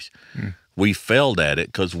disguise. We failed at it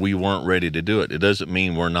because we weren't ready to do it. It doesn't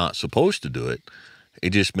mean we're not supposed to do it.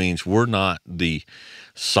 It just means we're not the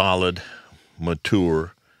solid,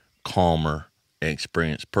 mature, calmer,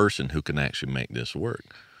 experienced person who can actually make this work.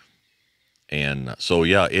 And so,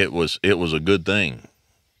 yeah, it was a good thing.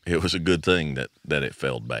 It was a good thing that it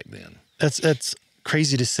failed back then. That's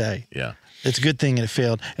crazy to say. Yeah. It's a good thing it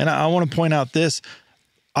failed. And I want to point out this.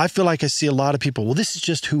 I feel like I see a lot of people, well, this is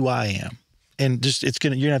just who I am. And just you're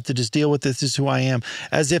gonna have to just deal with this is who I am,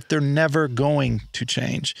 as if they're never going to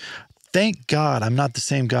change. Thank God I'm not the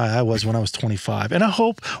same guy I was when I was 25. And I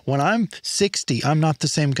hope when I'm 60, I'm not the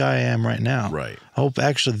same guy I am right now. Right. I hope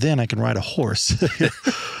actually then I can ride a horse.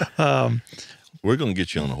 We're going to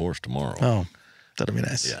get you on a horse tomorrow. Oh, that'll be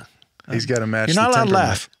nice. Yeah. He's got to match. You're not the allowed to temperament.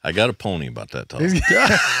 laugh. I got a pony about that tall. No,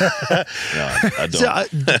 I don't.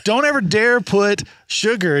 So, don't ever dare put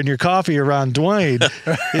sugar in your coffee around Dewayne.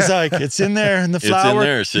 He's like, it's in there in the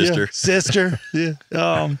flour. It's in there, sister. Yeah, sister.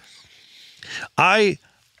 Yeah.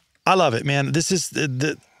 I love it, man. This is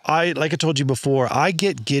like I told you before, I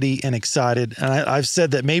get giddy and excited. And I've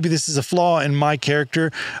said that maybe this is a flaw in my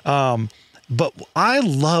character. But I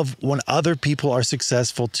love when other people are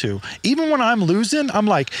successful too. Even when I'm losing, I'm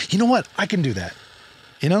like, you know what? I can do that.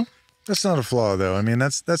 You know? That's not a flaw, though. I mean,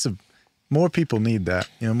 more people need that.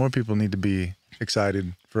 You know, more people need to be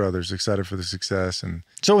excited for others, excited for the success. And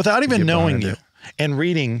so without even get knowing behind you it. and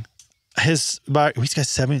reading he's got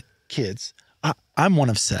 7 kids. I'm one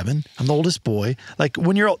of 7. I'm the oldest boy. Like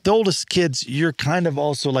when you're the oldest kids, you're kind of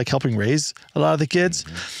also like helping raise a lot of the kids.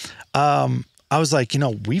 I was like, you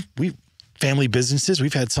know, we've family businesses.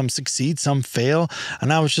 We've had some succeed, some fail.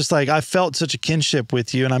 And I was just like, I felt such a kinship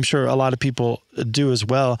with you. And I'm sure a lot of people do as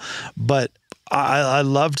well. But I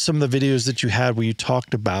loved some of the videos that you had where you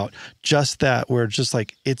talked about just that, where it's just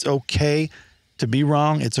like, it's okay to be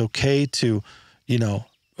wrong. It's okay to,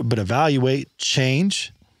 but evaluate,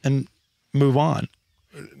 change, and move on.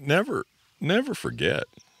 Never forget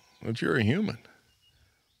that you're a human.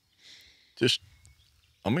 Just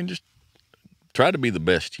try to be the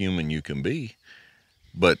best human you can be,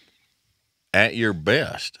 but at your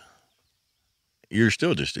best, you're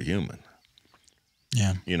still just a human.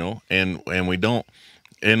 Yeah. And we don't,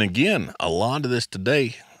 and again, a lot of this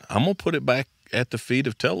today, I'm going to put it back at the feet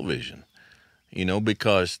of television,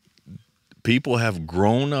 because people have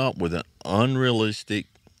grown up with an unrealistic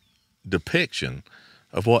depiction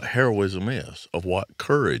of what heroism is, of what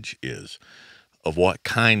courage is, of what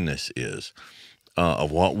kindness is,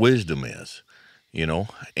 of what wisdom is.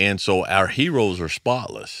 And so our heroes are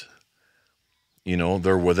spotless.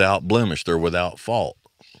 They're without blemish. They're without fault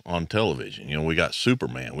on television. We got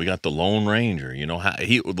Superman. We got the Lone Ranger.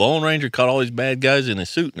 The Lone Ranger caught all these bad guys in his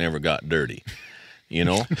suit, never got dirty.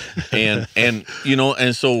 And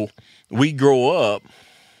so we grow up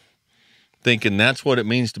thinking that's what it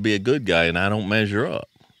means to be a good guy, and I don't measure up.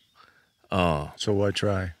 So why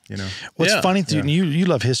try? What's Yeah. funny, you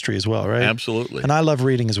love history as well, right? Absolutely. And I love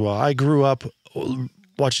reading as well. I grew up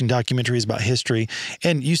watching documentaries about history,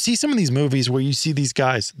 and you see some of these movies where you see these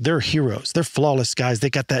guys, they're heroes. They're flawless guys. They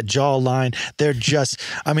got that jawline. They're just,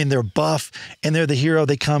 they're buff, and they're the hero.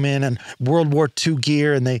 They come in World War II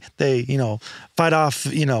gear, and they fight off,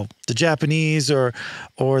 the Japanese or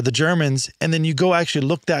the Germans. And then you go actually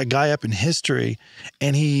look that guy up in history,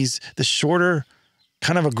 and he's the shorter,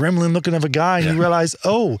 kind of a gremlin looking of a guy, and you realize,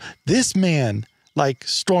 oh, this man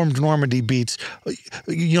stormed Normandy beats,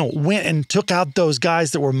 went and took out those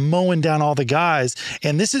guys that were mowing down all the guys.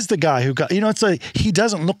 And this is the guy who got, it's like, he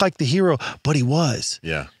doesn't look like the hero, but he was.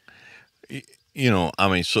 Yeah.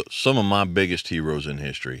 So some of my biggest heroes in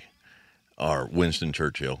history are Winston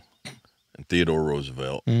Churchill and Theodore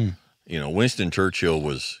Roosevelt. Winston Churchill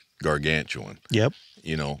was gargantuan. Yep.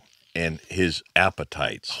 And his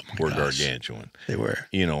appetites were gargantuan. They were.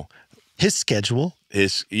 His schedule.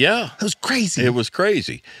 It was crazy. It was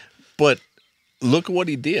crazy. But look at what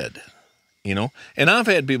he did, And I've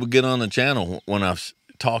had people get on the channel when I've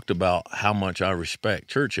talked about how much I respect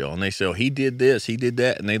Churchill. And they say, oh, he did this, he did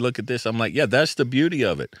that. And they look at this. I'm like, yeah, that's the beauty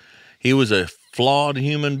of it. He was a flawed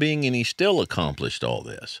human being, and he still accomplished all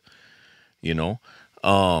this,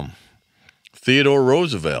 Theodore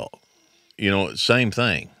Roosevelt, same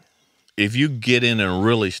thing. If you get in and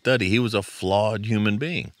really study, he was a flawed human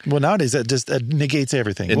being. Well, nowadays that just negates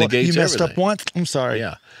everything. It negates you messed everything. up once. I'm sorry.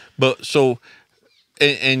 Yeah, but so,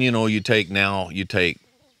 and you take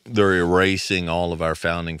they're erasing all of our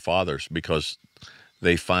founding fathers because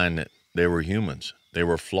they find that they were humans, they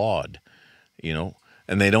were flawed, and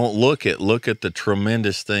they don't look at the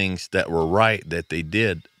tremendous things that were right that they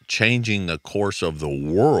did changing the course of the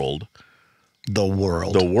world. The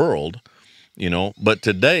world. But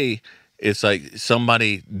today it's like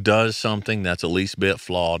somebody does something that's the least bit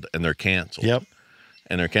flawed and they're canceled. Yep.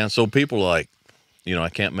 And they're canceled. So people are like, I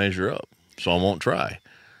can't measure up, so I won't try.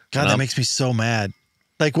 God, that makes me so mad.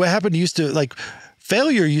 Like what happened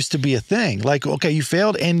failure used to be a thing. Like, okay, you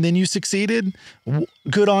failed and then you succeeded.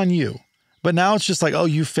 Good on you. But now it's just like, oh,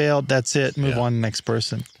 you failed. That's it. Move on to the next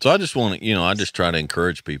person. So I just want to, I just try to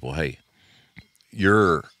encourage people. Hey,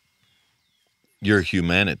 your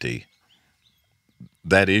humanity,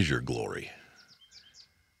 that is your glory.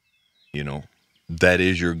 That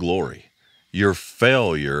is your glory. Your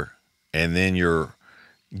failure, and then your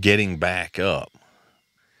getting back up.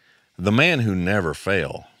 The man who never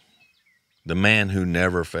fail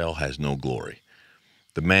has no glory.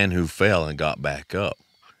 The man who fell and got back up,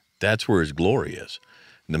 that's where his glory is.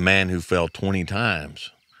 The man who fell 20 times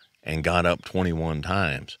and got up 21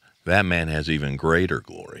 times, that man has even greater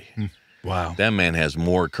glory. Wow. That man has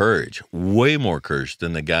more courage, way more courage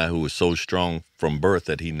than the guy who was so strong from birth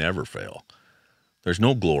that he never fell. There's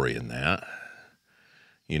no glory in that.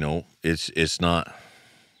 It's not.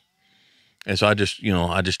 And so I just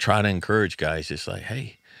try to encourage guys. It's like,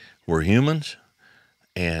 hey, we're humans,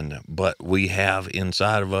 but we have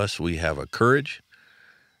inside of us, we have a courage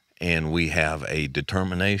and we have a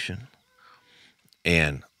determination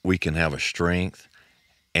and we can have a strength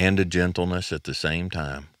and a gentleness at the same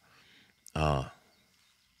time. And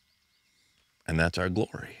that's our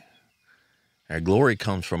glory. Our glory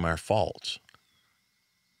comes from our faults,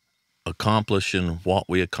 accomplishing what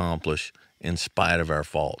we accomplish in spite of our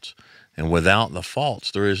faults. And without the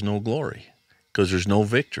faults, there is no glory because there's no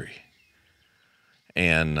victory.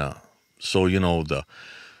 And so,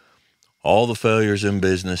 all the failures in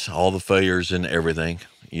business, all the failures in everything,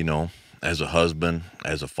 as a husband,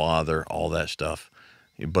 as a father, all that stuff.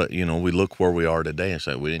 But, we look where we are today and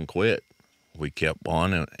say we didn't quit. We kept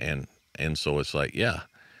on. And so it's like, yeah.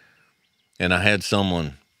 And I had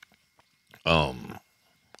someone,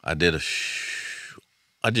 I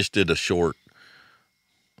just did a short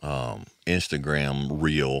Instagram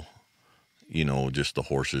reel, just the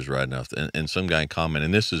horses riding off. And some guy commented,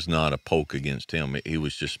 and this is not a poke against him. He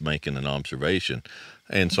was just making an observation.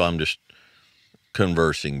 And so I'm just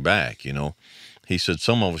conversing back, He said,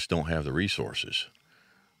 some of us don't have the resources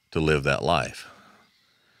to live that life.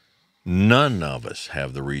 None of us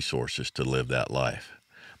have the resources to live that life.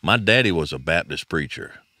 My daddy was a Baptist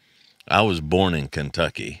preacher. I was born in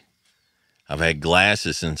Kentucky. I've had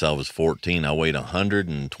glasses since I was 14. I weighed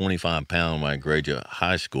 125 pounds when I graduated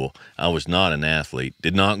high school. I was not an athlete,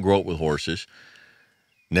 did not grow up with horses,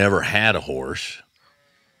 never had a horse.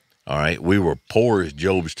 All right. We were poor as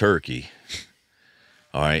Job's turkey.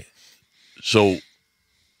 All right. So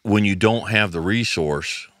when you don't have the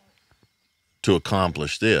resource to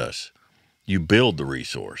accomplish this, you build the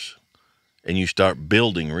resource. And you start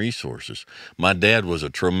building resources. My dad was a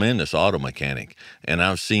tremendous auto mechanic, and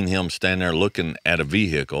I've seen him stand there looking at a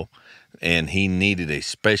vehicle, and he needed a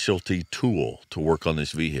specialty tool to work on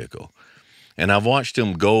this vehicle. And I've watched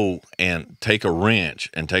him go and take a wrench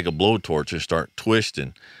and take a blowtorch and start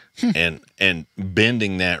twisting and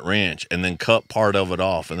bending that wrench and then cut part of it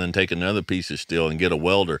off and then take another piece of steel and get a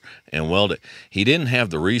welder and weld it. He didn't have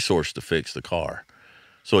the resource to fix the car,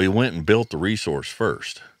 so he went and built the resource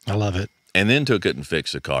first. I love it. And then took it and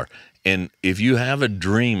fixed the car. And if you have a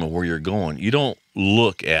dream of where you're going, you don't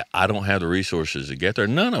look at, I don't have the resources to get there.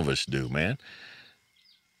 None of us do, man.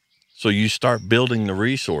 So you start building the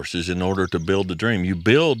resources in order to build the dream. You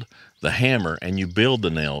build the hammer and you build the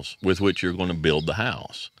nails with which you're going to build the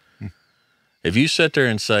house. If you sit there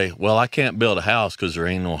and say, well, I can't build a house because there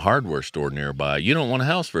ain't no hardware store nearby, you don't want a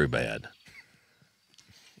house very bad.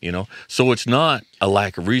 So it's not a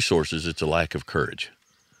lack of resources, it's a lack of courage.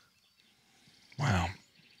 Wow.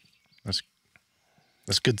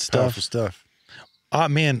 That's good stuff. Powerful stuff.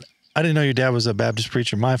 Man, I didn't know your dad was a Baptist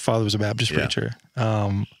preacher. My father was a Baptist preacher.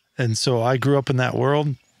 And so I grew up in that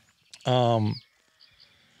world. So,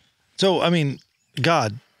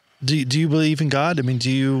 God, do you believe in God? Do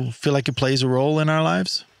you feel like it plays a role in our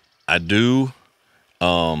lives? I do.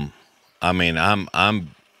 I'm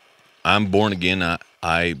born again.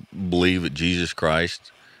 I believe that Jesus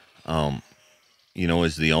Christ,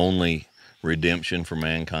 is the only redemption for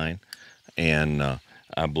mankind. And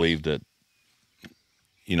I believe that,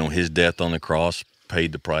 his death on the cross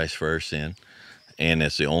paid the price for our sin. And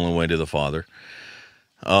it's the only way to the Father.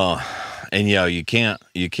 And you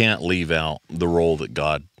can't leave out the role that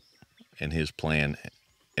God and his plan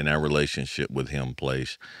and our relationship with him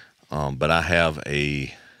plays. But I have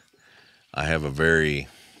a very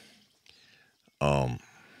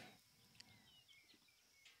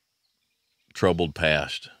troubled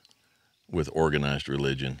past with organized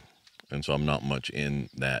religion, and so I'm not much in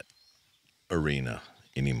that arena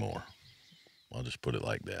anymore. I'll just put it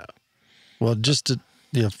like that. Well, just to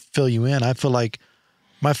fill you in, I feel like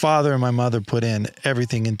my father and my mother put in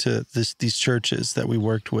everything into these churches that we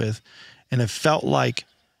worked with, and it felt like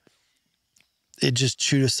it just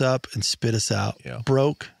chewed us up and spit us out,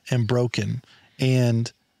 broke and broken.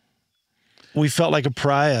 And we felt like a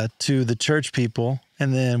pariah to the church people,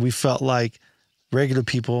 and then we felt like regular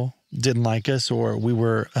people didn't like us, or we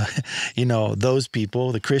were, those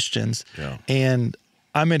people, the Christians. Yeah. And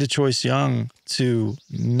I made a choice young to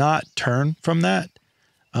not turn from that.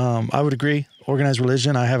 I would agree. Organized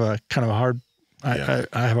religion, I have a kind of a hard, I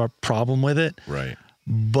have a problem with it. Right.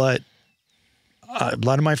 But a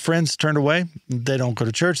lot of my friends turned away. They don't go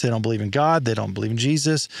to church. They don't believe in God. They don't believe in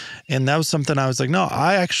Jesus. And that was something I was like, no,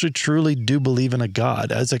 I actually truly do believe in a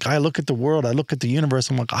God. I was like, I look at the world, I look at the universe.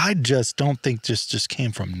 I'm like, I just don't think this just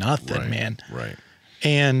came from nothing, man. Right.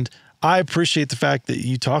 And I appreciate the fact that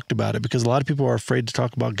you talked about it, because a lot of people are afraid to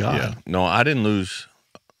talk about God. Yeah. No, I didn't lose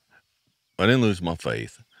my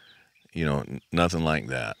faith. Nothing like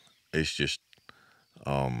that. It's just,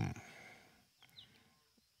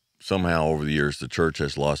 somehow over the years, the church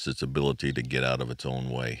has lost its ability to get out of its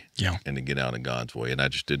own way and to get out of God's way. And I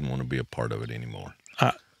just didn't want to be a part of it anymore.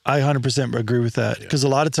 I 100% agree with that, because a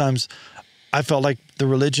lot of times I felt like the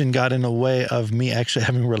religion got in the way of me actually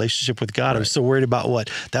having a relationship with God. Right. I was so worried about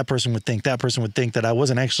what that person would think. That person would think that I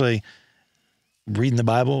wasn't actually reading the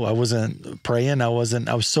Bible. I wasn't praying. I was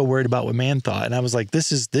so worried about what man thought. And I was like,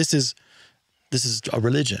 this is a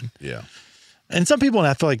religion. Yeah. And some people,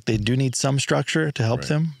 I feel like they do need some structure to help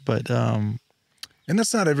them, but and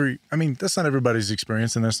that's not everybody's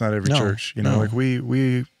experience, and that's not every church. Like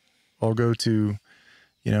we all go to,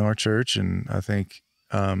 our church, and I think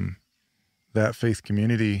that faith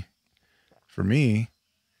community for me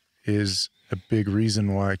is a big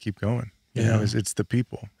reason why I keep going. It's the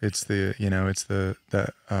people, it's the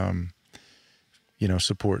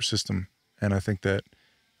support system, and I think that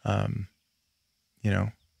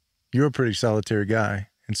you're a pretty solitary guy.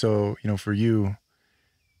 And so, for you,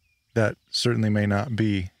 that certainly may not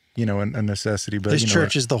be, a necessity, but this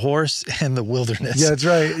church is the horse and the wilderness. Yeah, that's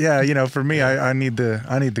right. Yeah. For me, I need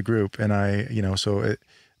the group, and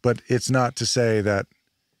but it's not to say that,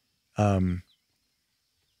 the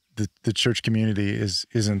church community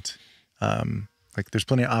isn't, like there's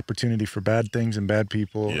plenty of opportunity for bad things and bad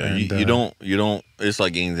people. Yeah, and you don't, it's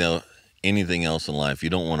like anything else in life. You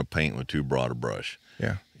don't want to paint with too broad a brush.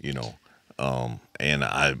 Yeah. And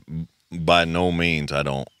I, by no means, I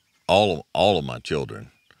don't, all of my children,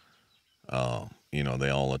 they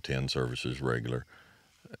all attend services regular,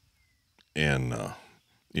 and,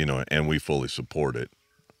 and we fully support it.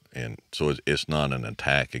 And so it's not an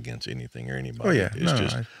attack against anything or anybody. Oh yeah.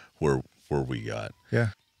 It's where we got. Yeah.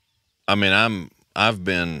 I mean, I've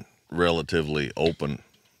been relatively open,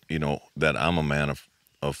 that I'm a man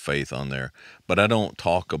of faith on there, but I don't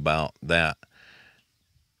talk about that.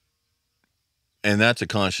 And that's a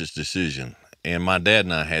conscious decision. And my dad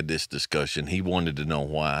and I had this discussion. He wanted to know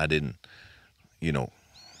why I didn't,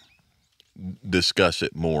 discuss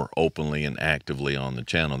it more openly and actively on the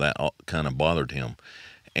channel. That kind of bothered him.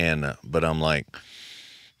 And, but I'm like,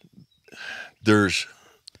 there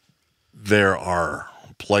are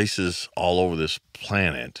places all over this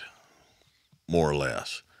planet, more or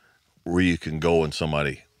less, where you can go and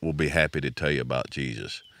somebody will be happy to tell you about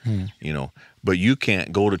Jesus, but you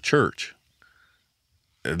can't go to church,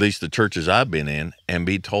 at least the churches I've been in, and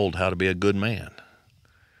be told how to be a good man.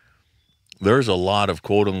 There's a lot of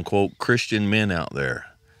quote unquote Christian men out there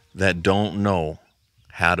that don't know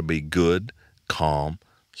how to be good, calm,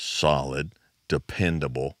 solid,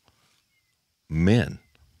 dependable men.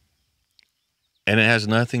 And it has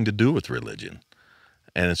nothing to do with religion.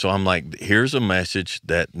 And so I'm like, here's a message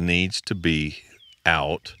that needs to be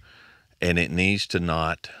out, and it needs to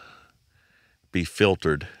not be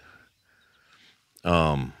filtered.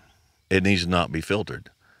 It needs to not be filtered.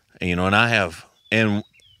 And, and I have, and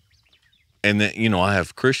then, I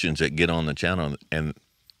have Christians that get on the channel and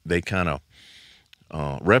they kind of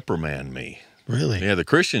reprimand me. Really? Yeah, the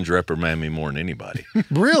Christians reprimand me more than anybody.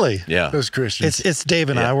 Really? Yeah. Those Christians. It's Dave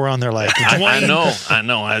and I were on there like, I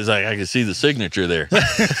know. I was like, I can see the signature there.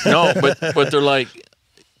 No, but they're like,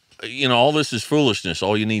 all this is foolishness.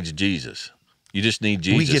 All you need is Jesus. You just need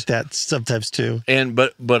Jesus. We get that sometimes too. And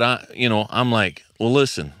but I, I'm like, well,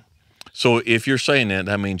 listen. So if you're saying that,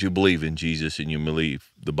 that means you believe in Jesus and you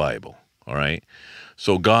believe the Bible. All right.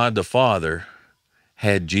 So God the Father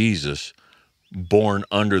had Jesus born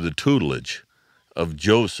under the tutelage of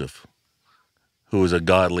Joseph, who was a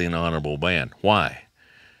godly and honorable man. Why?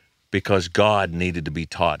 Because God needed to be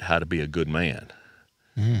taught how to be a good man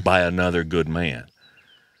by another good man.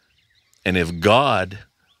 And if God,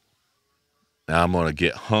 now I'm going to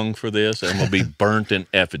get hung for this, I'm going to be burnt in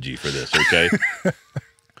effigy for this, okay?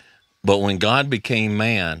 But when God became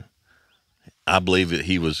man, I believe that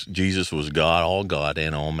Jesus was God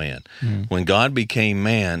and all man. When God became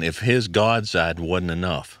man, if his God side wasn't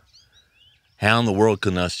enough, how in the world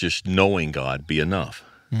can us just knowing God be enough?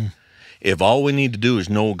 If all we need to do is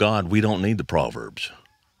know God, we don't need the Proverbs.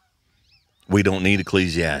 We don't need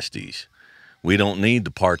Ecclesiastes. We don't need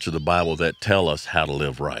the parts of the Bible that tell us how to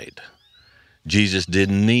live right. Jesus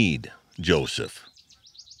didn't need Joseph.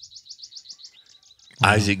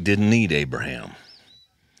 Isaac didn't need Abraham.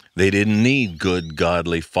 They didn't need good,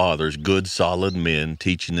 godly fathers, good, solid men,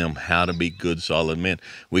 teaching them how to be good, solid men.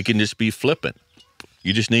 We can just be flippant.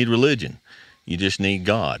 You just need religion. You just need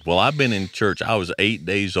God. Well, I've been in church. I was 8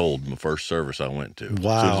 days old in the first service I went to.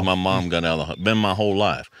 Wow. As soon as my mom got out of the been my whole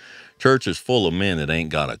life. Church is full of men that ain't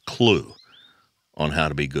got a clue on how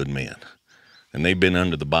to be good men. And they've been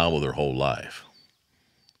under the Bible their whole life.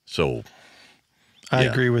 So, I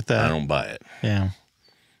agree with that. I don't buy it. Yeah.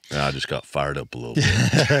 I just got fired up a little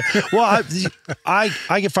bit. Well,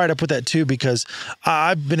 I get fired up with that too, because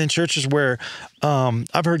I've been in churches where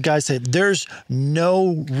I've heard guys say there's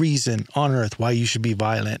no reason on earth why you should be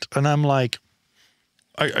violent. And I'm like,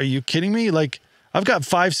 are you kidding me? Like, I've got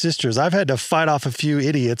 5 sisters. I've had to fight off a few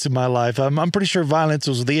idiots in my life. I'm pretty sure violence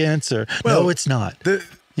was the answer. Well, no, it's not.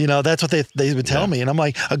 You know, that's what they would tell me. And I'm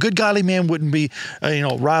like, a good godly man wouldn't be,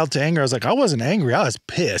 riled to anger. I was like, I wasn't angry. I was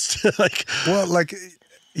pissed.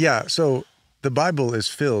 Yeah, so the Bible is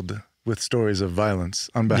filled with stories of violence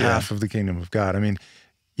on behalf of the kingdom of God. I mean,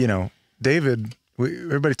 David,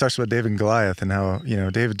 everybody talks about David and Goliath and how,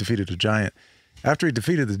 David defeated a giant. After he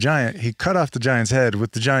defeated the giant, he cut off the giant's head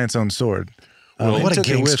with the giant's own sword. Well, what a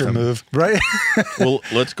gangster move. Right? Well,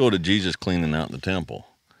 let's go to Jesus cleaning out the temple.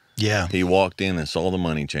 Yeah. He walked in and saw the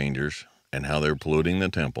money changers and how they were polluting the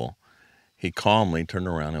temple. He calmly turned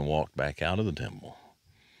around and walked back out of the temple,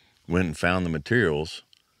 went and found the materials,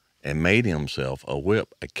 and made himself a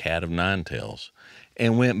whip, a cat of 9 tails,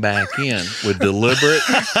 and went back in with deliberate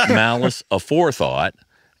malice aforethought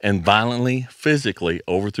and violently, physically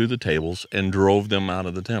overthrew the tables and drove them out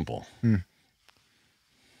of the temple.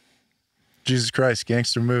 Jesus Christ,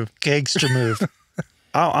 gangster move. Gangster move.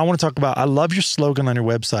 I want to talk about, I love your slogan on your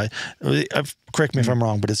website. Correct me if I'm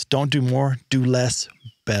wrong, but it's don't do more, do less,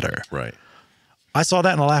 better. Right. I saw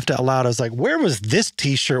that and I laughed out loud. I was like, where was this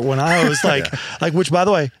t-shirt when I was like, which by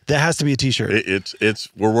the way, that has to be a t-shirt.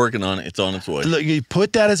 We're working on it. It's on its way. Look, you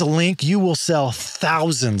put that as a link, you will sell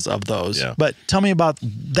thousands of those. Yeah. But tell me about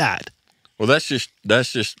that. Well, that's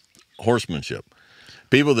just horsemanship.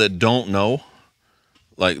 People that don't know,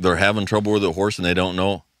 like they're having trouble with a horse and they don't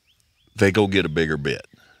know, they go get a bigger bit.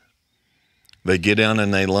 They get down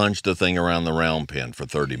and they lunge the thing around the round pen for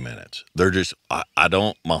 30 minutes. They're just,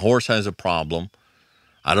 my horse has a problem.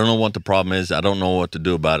 I don't know what the problem is. I don't know what to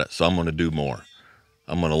do about it, so I'm going to do more.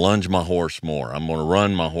 I'm going to lunge my horse more. I'm going to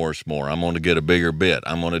run my horse more. I'm going to get a bigger bit.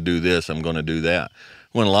 I'm going to do this. I'm going to do that.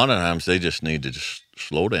 When a lot of times they just need to just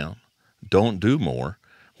slow down. Don't do more.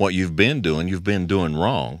 What you've been doing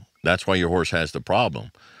wrong. That's why your horse has the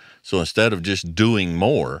problem. So instead of just doing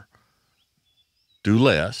more, do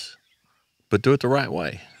less, but do it the right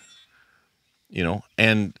way.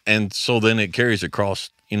 And so then it carries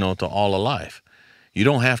across, to all of life. You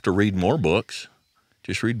don't have to read more books,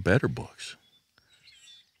 just read better books.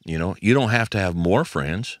 You don't have to have more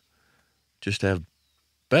friends, just have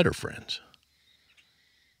better friends.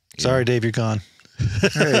 Sorry, Dave, you're gone.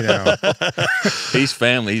 Hey, now. He's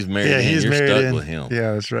family, he's married. Yeah, You're married stuck with him.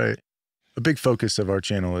 Yeah, that's right. A big focus of our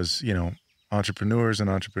channel is, entrepreneurs and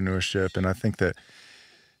entrepreneurship. And I think that,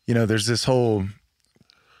 there's this whole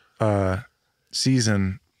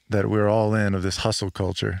season that we're all in of this hustle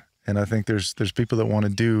culture. And I think there's people that want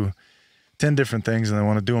to do 10 different things and they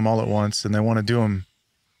want to do them all at once and they want to do them,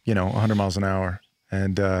 100 miles an hour.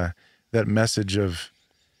 And that message of,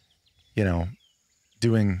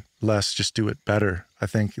 doing less, just do it better. I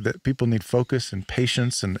think that people need focus and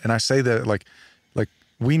patience. And I say that like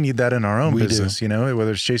we need that in our own business,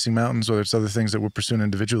 whether it's chasing mountains, whether it's other things that we're pursuing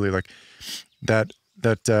individually, like that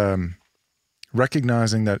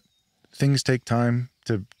recognizing that things take time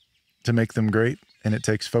to make them great and it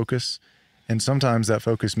takes focus. And sometimes that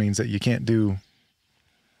focus means that you can't do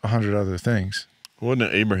 100 other things. Wasn't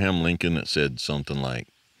it Abraham Lincoln that said something like,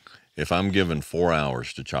 if I'm given 4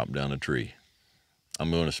 hours to chop down a tree,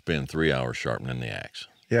 I'm going to spend 3 hours sharpening the axe.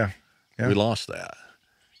 Yeah. We lost that,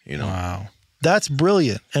 Wow. That's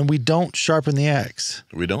brilliant. And we don't sharpen the axe.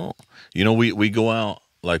 We don't. You know, we go out,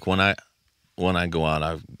 like when I go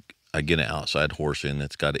out, I get an outside horse in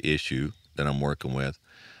that's got an issue that I'm working with.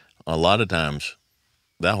 A lot of times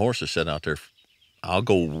that horse is set out there. I'll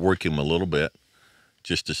go work him a little bit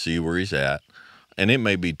just to see where he's at. And it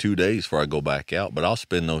may be 2 days before I go back out, but I'll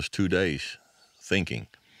spend those 2 days thinking,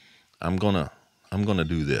 I'm gonna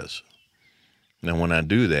do this. Now, when I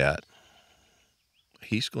do that,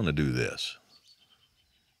 he's gonna do this.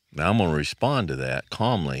 Now, I'm gonna respond to that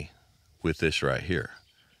calmly with this right here.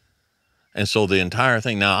 And so the entire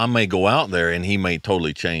thing, now I may go out there and he may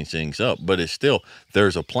totally change things up, but it's still,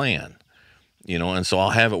 there's a plan. You know, and so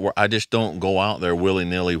I'll have it where I just don't go out there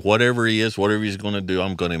willy-nilly. Whatever he is, whatever he's going to do,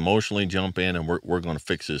 I'm going to emotionally jump in and we're going to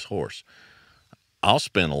fix this horse. I'll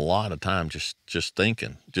spend a lot of time just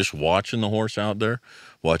thinking, just watching the horse out there,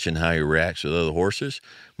 watching how he reacts with other horses,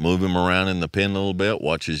 move him around in the pen a little bit,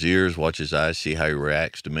 watch his ears, watch his eyes, see how he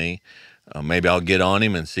reacts to me. Maybe I'll get on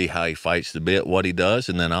him and see how he fights the bit, what he does,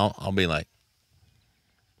 and then I'll be like,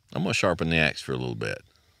 I'm going to sharpen the axe for a little bit.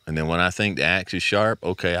 And then when I think the axe is sharp,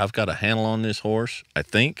 okay, I've got a handle on this horse, I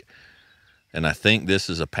think, and I think this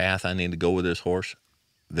is a path I need to go with this horse,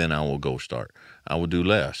 then I will go start. I will do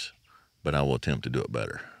less, but I will attempt to do it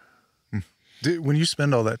better. When you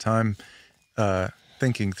spend all that time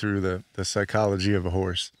thinking through the psychology of a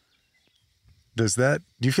horse, do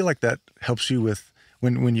you feel like that helps you with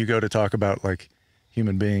when you go to talk about like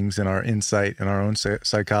human beings and our insight and our own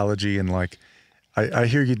psychology and like, I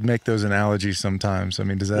hear you'd make those analogies sometimes. I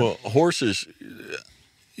mean, does that... Well, horses,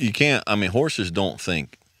 you can't, I mean, horses don't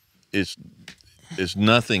think. It's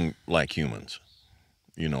nothing like humans,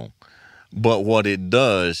 you know. But what it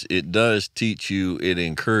does teach you, it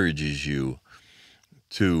encourages you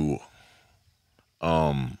to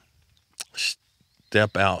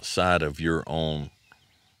step outside of your own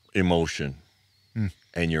emotion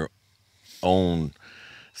and your own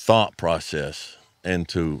thought process and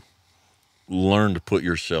to learn to put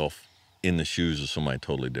yourself in the shoes of somebody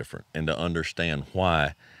totally different and to understand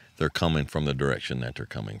why they're coming from the direction that they're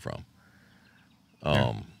coming from.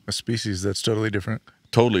 A species that's totally different.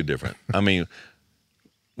 Totally different. I mean,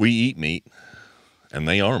 we eat meat and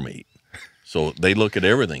they are meat. So they look at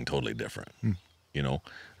everything totally different. You know,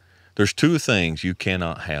 there's two things you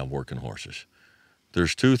cannot have working horses.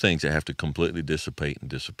 There's two things that have to completely dissipate and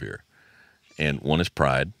disappear. And one is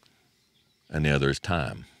pride and the other is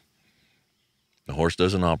time. The horse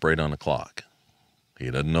doesn't operate on a clock. He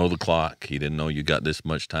doesn't know the clock. He didn't know you got this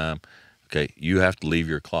much time. Okay, you have to leave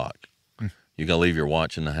your clock. You got to leave your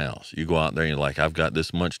watch in the house. You go out there and you're like, I've got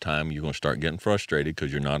this much time. You're going to start getting frustrated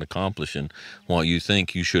because you're not accomplishing what you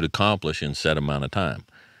think you should accomplish in a set amount of time.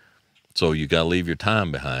 So you got to leave your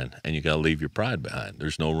time behind and you got to leave your pride behind.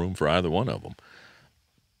 There's no room for either one of them.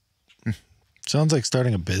 Sounds like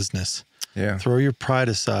starting a business. Yeah. Throw your pride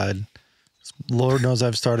aside. Lord knows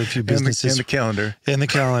I've started a few businesses. In the calendar. In the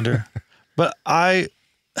calendar. But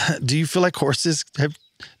do you feel like horses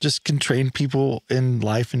can train people in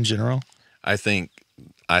life in general? I think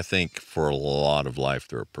for a lot of life,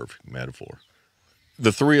 they're a perfect metaphor.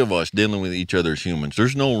 The three of us dealing with each other as humans,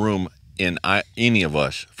 there's no room in any of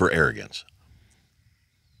us for arrogance.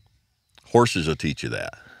 Horses will teach you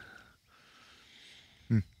that.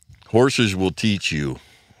 Horses will teach you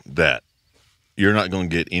that you're not going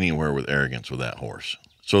to get anywhere with arrogance with that horse.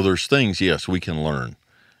 So there's things, yes, we can learn.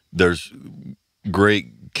 There's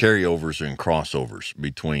great carryovers and crossovers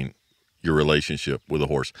between your relationship with a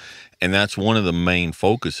horse. And that's one of the main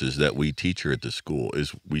focuses that we teach here at the school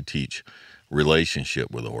is we teach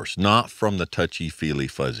relationship with a horse, not from the touchy, feely,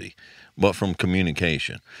 fuzzy, but from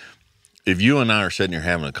communication. If you and I are sitting here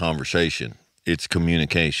having a conversation, it's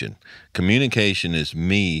communication. Communication is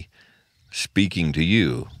me speaking to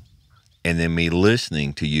you and then me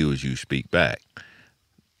listening to you as you speak back.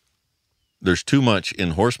 There's too much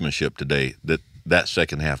in horsemanship today that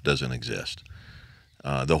second half doesn't exist.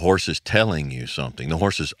 The horse is telling you something. The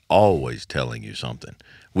horse is always telling you something.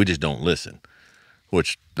 We just don't listen,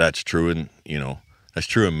 which that's true in, that's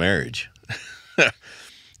true in marriage.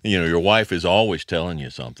 Your wife is always telling you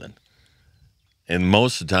something. And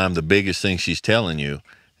most of the time, the biggest thing she's telling you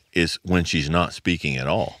is when she's not speaking at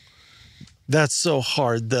all. That's so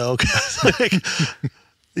hard, though.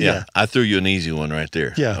 Yeah, I threw you an easy one right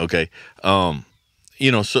there. Yeah. Okay.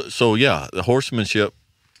 So yeah, the horsemanship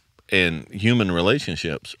and human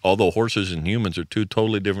relationships, although horses and humans are two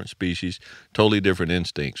totally different species, totally different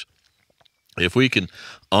instincts, if we can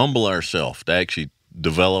humble ourselves to actually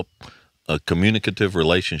develop a communicative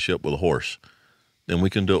relationship with a horse, then we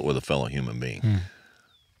can do it with a fellow human being.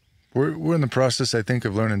 We're in the process, I think,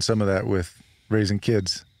 of learning some of that with raising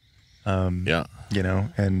kids. Yeah. You know,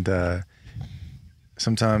 and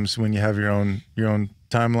sometimes when you have your own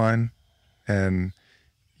timeline and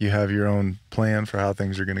you have your own plan for how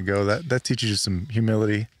things are going to go, that teaches you some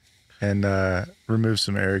humility and removes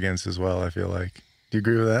some arrogance as well, I feel like. Do you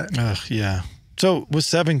agree with that? Yeah. So with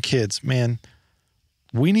 7 kids, man,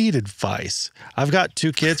 we need advice. I've got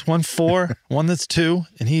 2 kids, one 4, one that's 2,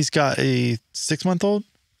 and he's got a 6-month-old,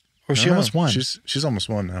 or she almost 1. She's almost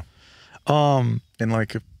 1 now. In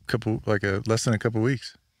like less than a couple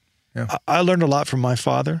weeks. Yeah. I learned a lot from my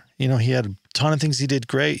father. You know, he had a ton of things he did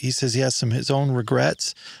great. He says he has his own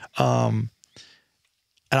regrets. And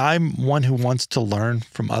I'm one who wants to learn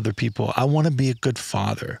from other people. I want to be a good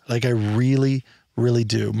father. Like I really, really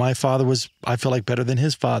do. My father was, I feel like, better than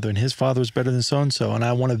his father, and his father was better than so-and-so. And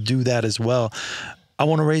I want to do that as well. I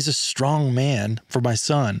want to raise a strong man for my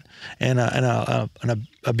son and a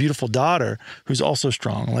beautiful daughter who's also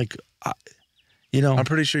strong. Like, you know, I'm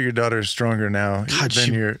pretty sure your daughter is stronger now God,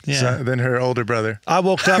 than her older brother. I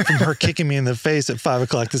woke up from her kicking me in the face at 5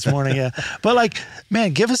 o'clock this morning. Yeah. But like,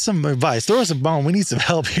 man, give us some advice. Throw us a bone. We need some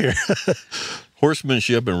help here.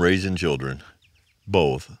 Horsemanship and raising children,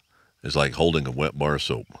 both, is like holding a wet bar of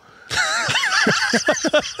soap.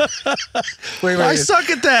 Wait. I suck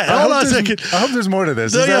at that. Hold on a second. I hope there's more to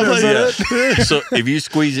this. No, Is that it? So if you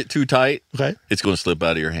squeeze it too tight, Okay. it's going to slip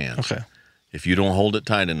out of your hands. Okay. If you don't hold it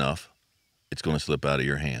tight enough, it's going to slip out of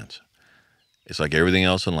your hands. It's like everything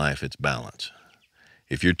else in life, it's balance.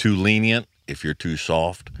 If you're too lenient, if you're too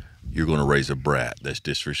soft, you're going to raise a brat that's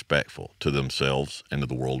disrespectful to themselves and to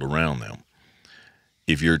the world around them.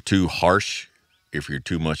 If you're too harsh, if you're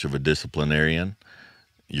too much of a disciplinarian,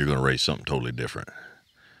 you're going to raise something totally different.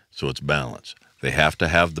 So it's balance. They have to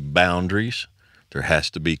have the boundaries. There has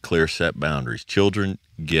to be clear set boundaries. Children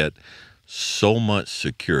get so much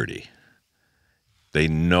security. They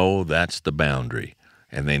know that's the boundary,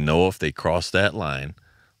 and they know if they cross that line,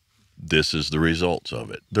 this is the results of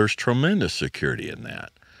it. There's tremendous security in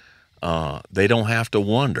that. They don't have to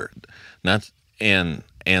wonder. But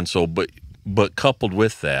coupled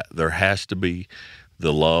with that, there has to be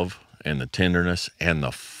the love and the tenderness and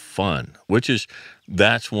the fun,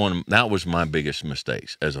 that was my biggest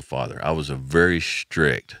mistakes as a father. I was a very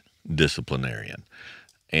strict disciplinarian,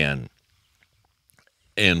 and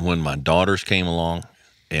when my daughters came along,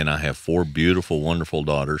 and I have 4 beautiful, wonderful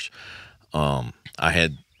daughters, but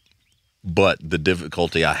the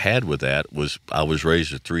difficulty I had with that was I was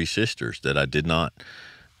raised with 3 sisters that I did not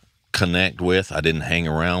connect with, I didn't hang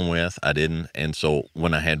around with, and so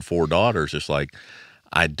when I had 4 daughters, it's like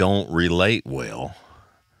I don't relate well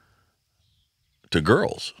to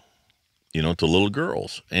girls, to little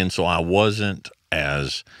girls, and so I wasn't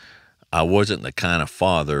the kind of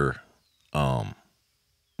father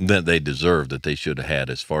that they deserved, that they should have had,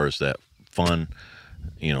 as far as that fun,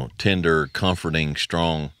 tender, comforting,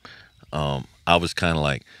 strong. I was kind of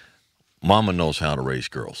like, Mama knows how to raise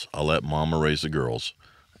girls. I'll let Mama raise the girls,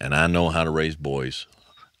 and I know how to raise boys.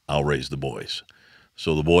 I'll raise the boys.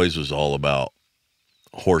 So the boys was all about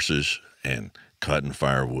horses and cutting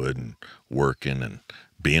firewood and working and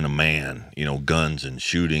being a man, guns and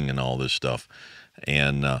shooting and all this stuff.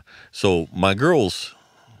 And so my girls,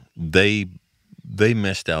 they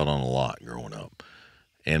missed out on a lot growing up,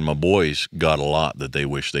 and my boys got a lot that they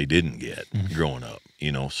wish they didn't get growing up.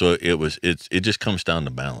 So it just comes down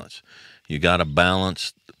to balance. You got to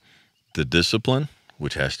balance the discipline,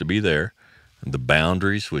 which has to be there, and the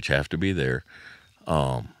boundaries, which have to be there,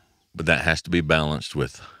 but that has to be balanced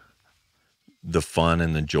with the fun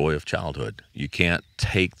and the joy of childhood. You can't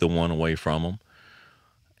take the one away from them,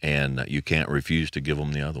 and you can't refuse to give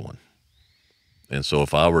them the other one. And so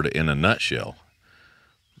if I were to, in a nutshell,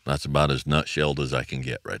 that's about as nutshelled as I can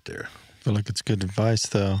get right there. I feel like it's good advice,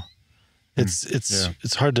 though.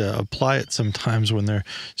 It's hard to apply it sometimes when they're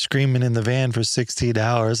screaming in the van for 16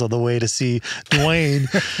 hours on the way to see Dewayne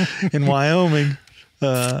in Wyoming.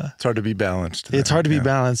 It's hard to be balanced. It's hard to be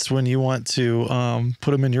balanced when you want to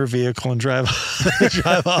put them in your vehicle and drive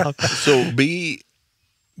off. So be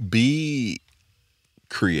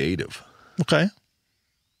creative. Okay.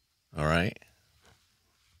 All right.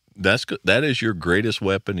 That is your greatest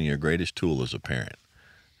weapon and your greatest tool as a parent,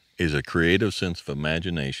 is a creative sense of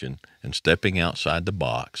imagination and stepping outside the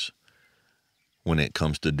box when it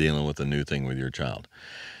comes to dealing with a new thing with your child.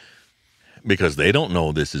 Because they don't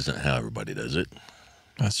know this isn't how everybody does it.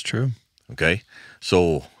 That's true. Okay?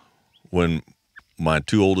 So when my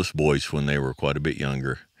 2 oldest boys, when they were quite a bit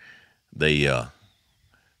younger, they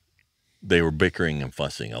were bickering and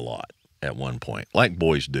fussing a lot at one point, like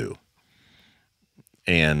boys do.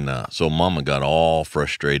 And so Mama got all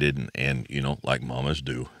frustrated and like mamas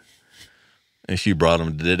do. And she brought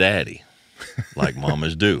them to daddy, like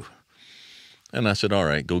mamas do. And I said, all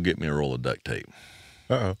right, go get me a roll of duct tape.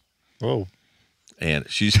 Uh-oh. Whoa. And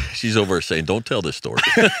she's over there saying, don't tell this story.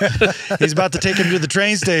 He's about to take him to the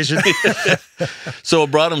train station. So I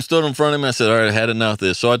brought them, stood in front of him. I said, all right, I had enough of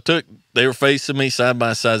this. So they were facing me side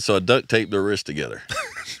by side. So I duct taped their wrists together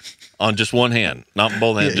on just one hand, not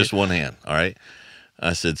both hands, just one hand. All right.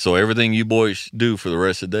 I said, so everything you boys do for the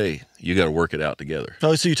rest of the day, you got to work it out together.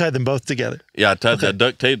 Oh, so you tied them both together? Yeah, I tied that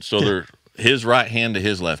duct tape so they're his right hand to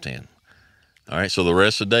his left hand. All right, so the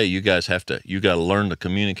rest of the day, you got to learn to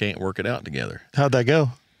communicate and work it out together. How'd that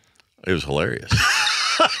go? It was hilarious.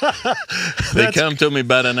 They come to me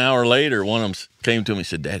about an hour later. One of them came to me and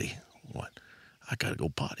said, Daddy, what? I got to go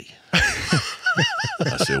potty.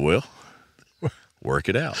 I said, well, work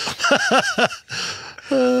it out.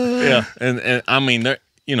 Yeah, and I mean,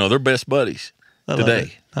 they're best buddies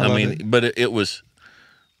today. I mean, but it was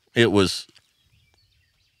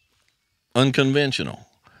unconventional.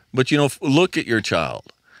 But, look at your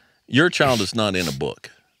child. Your child is not in a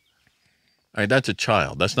book. All right, that's a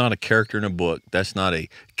child. That's not a character in a book. That's not a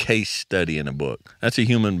case study in a book. That's a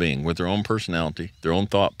human being with their own personality, their own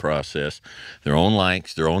thought process, their own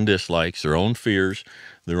likes, their own dislikes, their own fears,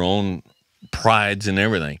 their own prides and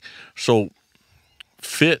everything. So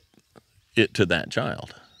fit it to that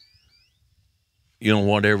child.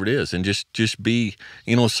 Whatever it is. And just be,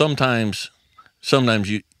 sometimes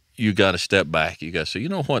you got to step back. You got to say, you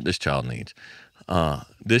know what this child needs?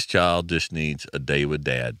 This child just needs a day with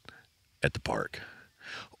dad at the park.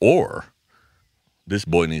 Or this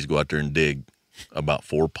boy needs to go out there and dig about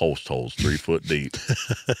 4 post holes, 3 foot deep.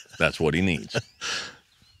 That's what he needs.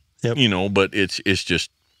 Yep. But it's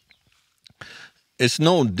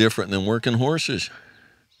no different than working horses.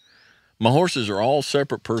 My horses are all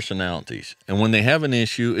separate personalities. And when they have an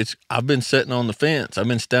issue, I've been sitting on the fence. I've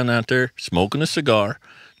been standing out there smoking a cigar,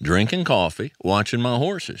 drinking coffee, watching my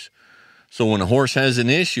horses. So when a horse has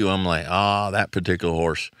an issue, I'm like, that particular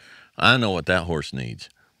horse, I know what that horse needs.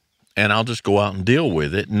 And I'll just go out and deal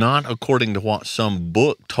with it, not according to what some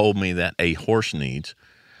book told me that a horse needs,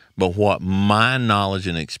 but what my knowledge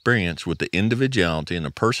and experience with the individuality and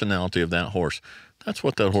the personality of that horse, that's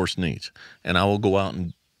what that horse needs. And I will go out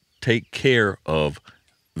and take care of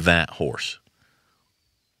that horse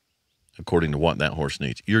according to what that horse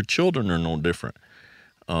needs. Your children are no different.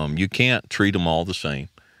 You can't treat them all the same.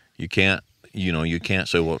 You can't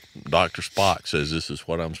say, well, Dr. Spock says this is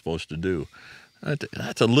what I'm supposed to do.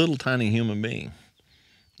 That's a little tiny human being,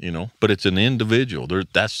 but it's an individual.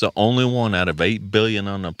 That's the only one out of 8 billion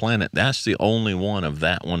on the planet. That's the only one of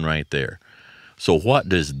that one right there. So what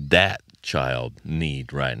does that child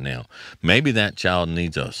need right now? Maybe that child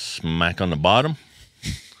needs a smack on the bottom.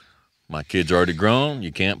 My kid's already grown.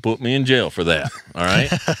 You can't put me in jail for that. All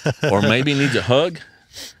right. Or maybe he needs a hug.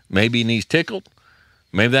 Maybe he needs tickled.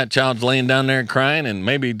 Maybe that child's laying down there and crying, and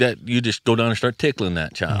maybe that you just go down and start tickling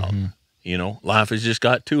that child. Mm-hmm. Life has just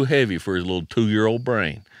got too heavy for his little 2-year-old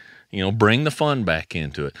brain. Bring the fun back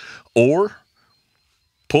into it. Or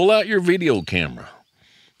pull out your video camera.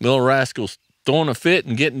 Little rascal's throwing a fit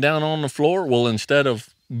and getting down on the floor. Well, instead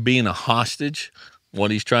of being a hostage,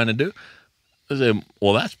 what he's trying to do, I said,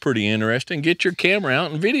 well, that's pretty interesting. Get your camera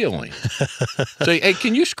out and video him. Say, hey,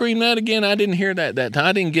 can you scream that again? I didn't hear that time.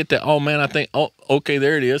 I didn't get that. Oh, man, I think, okay,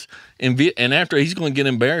 there it is. And after, he's going to get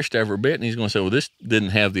embarrassed after a bit, and he's going to say, well, this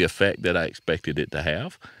didn't have the effect that I expected it to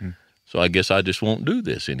have. So I guess I just won't do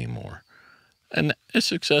this anymore. And it's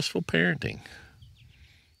successful parenting.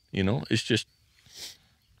 It's just.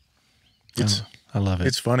 I love it.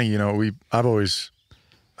 It's funny, I've always,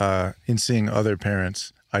 in seeing other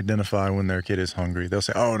parents identify when their kid is hungry, they'll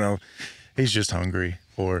say, oh no, he's just hungry,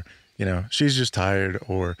 or, she's just tired,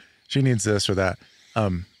 or she needs this or that.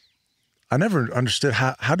 I never understood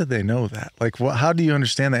how did they know that? Like, how do you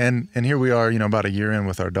understand that? And here we are, about a year in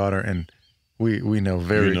with our daughter, and we know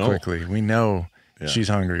very quickly. We know she's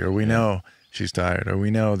hungry, or we know she's tired, or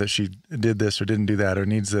we know that she did this or didn't do that or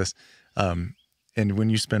needs this. And when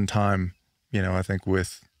you spend time, I think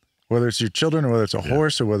with, whether it's your children or whether it's a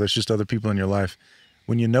horse or whether it's just other people in your life,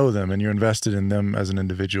 when you know them and you're invested in them as an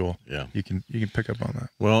individual, you can pick up on that.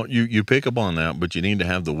 Well, you pick up on that, but you need to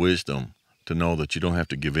have the wisdom to know that you don't have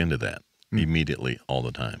to give in to that immediately all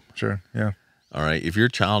the time. Sure, yeah. All right, if your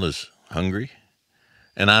child is hungry,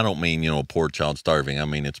 and I don't mean, a poor child starving. I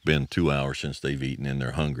mean, it's been 2 hours since they've eaten and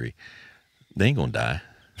they're hungry. They ain't going to die.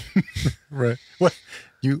 Right. What?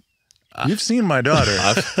 You've seen my daughter.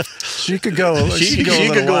 She could go. She could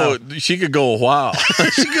go a while. She could go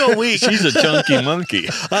a week. She's a chunky monkey.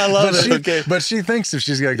 I love it. But she thinks if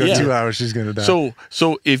she's got to go 2 hours, she's going to die.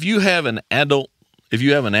 So if you have an adult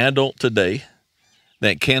today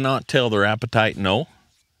that cannot tell their appetite no.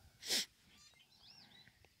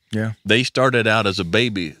 Yeah. They started out as a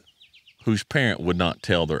baby whose parent would not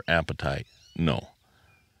tell their appetite no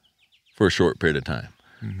for a short period of time.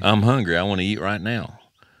 I'm hungry. I want to eat right now.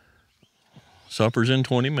 Supper's in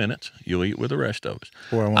 20 minutes. You'll eat with the rest of us.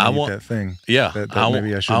 Or I want to eat that thing. Yeah. That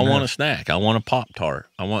maybe I should. I want a snack. I want a Pop-Tart.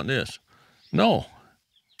 I want this. No.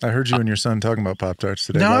 I heard you and your son talking about Pop-Tarts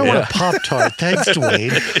today. Now I want a Pop-Tart. Thanks,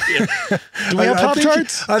 Dwayne. Do we have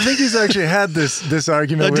Pop-Tarts? I think he's actually had this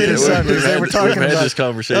argument with did his he? son. They were talking We've had about this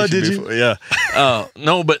conversation did you? before. Yeah.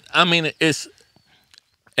 No, but I mean, it's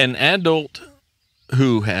an adult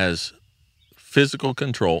who has physical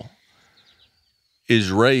control is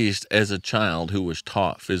raised as a child who was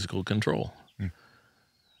taught physical control.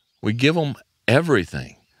 We give them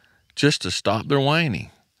everything just to stop their whining.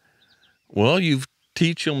 Well, you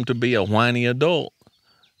teach them to be a whiny adult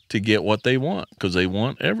to get what they want because they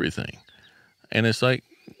want everything. And it's like,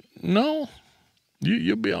 no,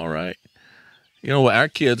 you'll be all right. You know, our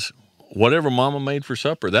kids, whatever mama made for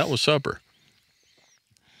supper, that was supper.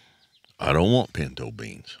 I don't want pinto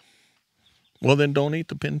beans. Well, then don't eat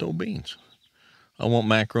the pinto beans. I want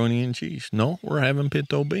macaroni and cheese. No, we're having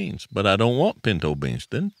pinto beans, but I don't want pinto beans.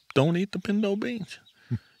 Then don't eat the pinto beans.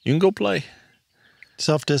 You can go play.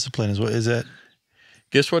 Self-discipline is what is that?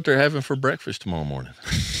 Guess what they're having for breakfast tomorrow morning?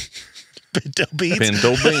 Pinto beans.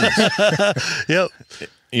 Pinto beans. Yep.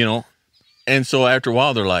 You know, and so after a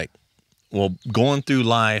while, they're like, well, going through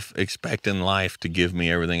life, expecting life to give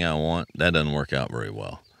me everything I want, that doesn't work out very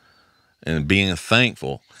well. And being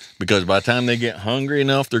thankful, because by the time they get hungry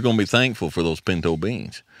enough, they're going to be thankful for those pinto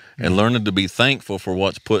beans. And learning to be thankful for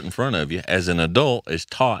what's put in front of you as an adult is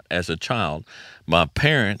taught as a child by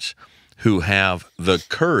parents who have the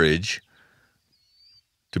courage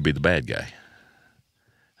to be the bad guy.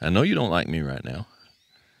 I know you don't like me right now.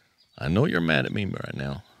 I know you're mad at me right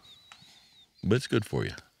now, but it's good for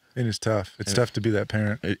you. It is tough. It's tough to be that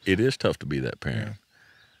parent. It is tough to be that parent.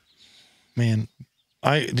 Man,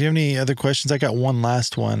 do you have any other questions? I got one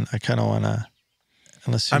last one. I kind of want to,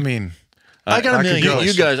 unless you, I mean, I got a million.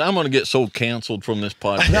 You guys, I'm going to get so canceled from this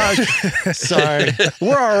podcast. Sorry,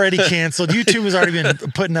 we're already canceled. YouTube has already been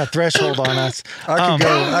putting that threshold on us.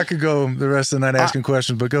 I could go the rest of the night asking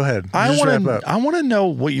questions, but go ahead. I Just wrap up. want to know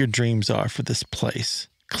what your dreams are for this place.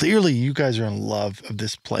 Clearly, you guys are in love of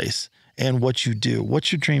this place and what you do.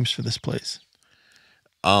 What's your dreams for this place?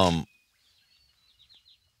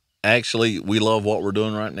 Actually, we love what we're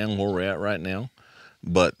doing right now, where we're at right now,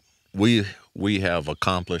 but we have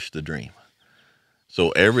accomplished the dream.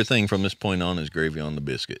 So everything from this point on is gravy on the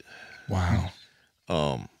biscuit. Wow.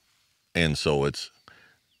 And so it's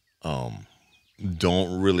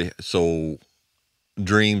don't really, so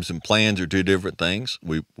dreams and plans are two different things.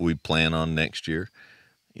 We plan on next year,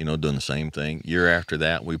 you know, doing the same thing. Year after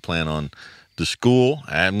that, we plan on the school,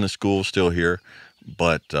 having the school still here,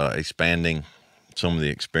 but expanding some of the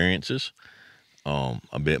experiences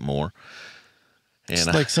a bit more. And It's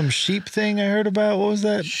like some sheep thing I heard about. What was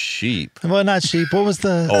that? sheep. Well, not sheep. What was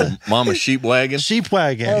the Mama sheep wagon. sheep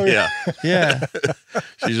wagon? Oh, Yeah. Yeah.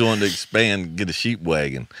 She's wanting to expand, get a sheep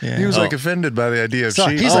wagon. Yeah. He was like offended by the idea of So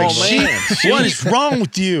sheep. he's Oh, like, man. sheep. What is wrong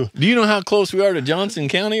with you? Do you know how close we are to Johnson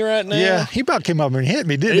County right now? Yeah, he about came up and hit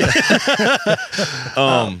me, didn't he?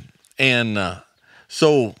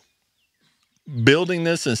 So building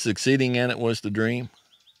this and succeeding in it was the dream.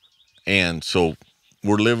 And so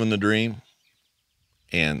we're living the dream,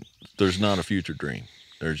 and there's not a future dream.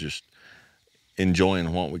 There's just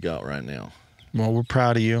enjoying what we got right now. Well, we're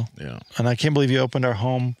proud of you. Yeah. And I can't believe you opened our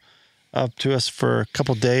home up to us for a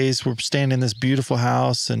couple of days. We're staying in this beautiful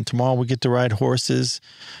house, and tomorrow we get to ride horses.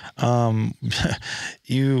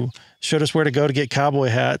 You showed us where to go to get cowboy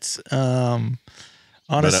hats.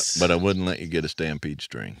 But I wouldn't let you get a stampede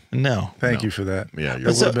string. No. Thank you for that. Yeah, That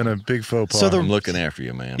you're would have been a big faux pas. I'm looking after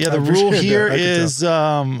you, man. Yeah, the I rule appreciate here that. I can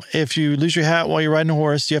is if you lose your hat while you're riding a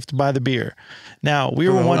horse, you have to buy the beer. Now, we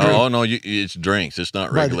were wondering. Oh, no, it's drinks. It's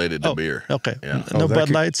not regulated to beer. Okay. Yeah. No that Bud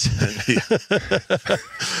could- Lights.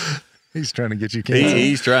 He's trying to get you canceled.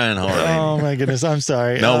 He's trying hard. ain't he? Oh my goodness, I'm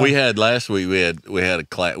sorry. No, we had last week. We had a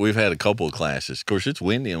class. We've had a couple of classes. Of course, it's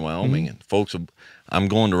windy in Wyoming, and folks, I'm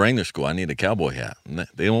going to Wrangler school. I need a cowboy hat. And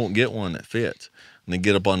they won't get one that fits. And they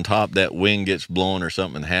get up on top, that wind gets blowing or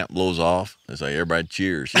something, and the hat blows off. It's like everybody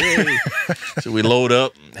cheers. Yay! So we load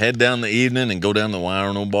up, head down the evening, and go down to the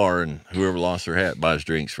Wyoming bar, and whoever lost their hat buys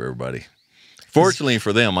drinks for everybody. Fortunately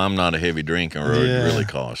for them, I'm not a heavy drinker, or it Yeah. really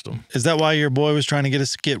cost them. Is that why your boy was trying to get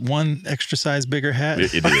us to get one extra size bigger hat?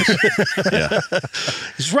 It is. Yeah.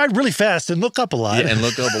 Just ride really fast and look up a lot. Yeah, and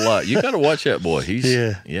look up a lot. You got to watch that boy. He's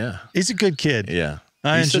Yeah. yeah. He's a good kid. Yeah.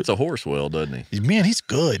 He sits a horse well, doesn't he? Man, he's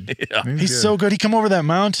good. Yeah. He's so good. He come over that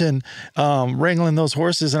mountain wrangling those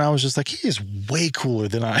horses, and I was just like, he is way cooler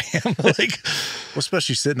than I am. Like, well,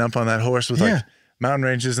 especially sitting up on that horse with like mountain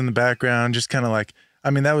ranges in the background, just kind of like, I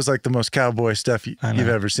mean, that was like the most cowboy stuff you've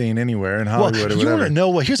ever seen anywhere in Hollywood or whatever. You want to know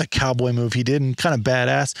what? Here's a cowboy move he did, and kind of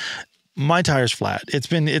badass. My tire's flat. It's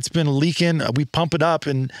been leaking. We pump it up,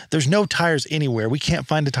 and there's no tires anywhere. We can't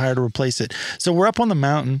find a tire to replace it. So we're up on the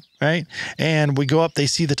mountain, right? And we go up. They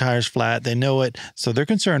see the tire's flat. They know it, so they're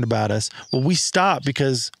concerned about us. Well, we stopped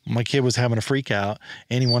because my kid was having a freak out,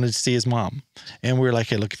 and he wanted to see his mom. And we were like,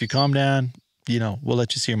 "Hey, look, if you calm down, we'll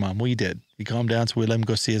let you see your mom." Well, he did. He calmed down, so we let him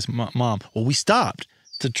go see his mom. Well, we stopped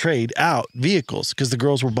to trade out vehicles because the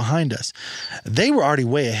girls were behind us. They were already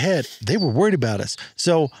way ahead. They were worried about us.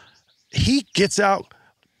 So he gets out,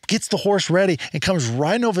 gets the horse ready, and comes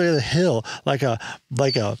riding over the hill like a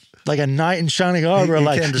knight in shining armor.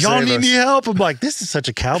 Like, y'all need any help? I'm like, this is such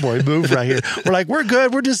a cowboy move right here. We're like, we're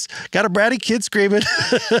good. We're just got a bratty kid screaming.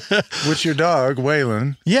 Which your dog,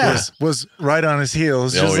 Waylon, was right on his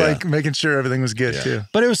heels, like making sure everything was good too.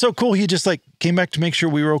 But it was so cool. He just like came back to make sure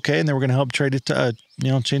we were okay, and they were going to help trade it to,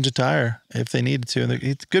 change a tire if they needed to. And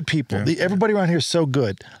it's good people. Yeah. Everybody around here is so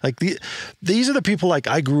good. Like these are the people like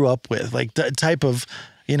I grew up with, like the type of,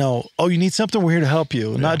 oh, you need something, we're here to help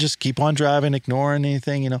you. Not just keep on driving, ignoring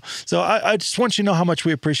anything, So I just want you to know how much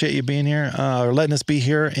we appreciate you being here, or letting us be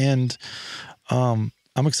here. And I'm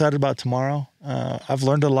excited about tomorrow. I've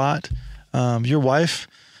learned a lot. Your wife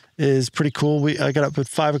is pretty cool. I got up at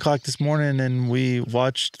 5 o'clock this morning and we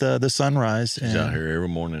watched the sunrise. She's out here every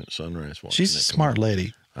morning at sunrise. She's a smart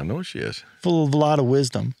lady. I know she is. Full of a lot of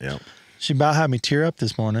wisdom. Yeah. She about had me tear up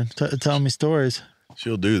this morning, telling me stories.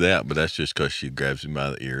 She'll do that, but that's just because she grabs me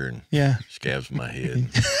by the ear and scabs my head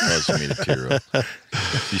and causes me to tear up.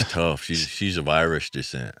 She's tough. She's of Irish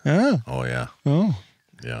descent. Oh. Oh, yeah. Oh.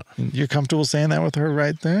 Yeah. You're comfortable saying that with her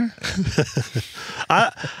right there?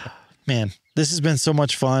 Man, this has been so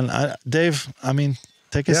much fun. Dave,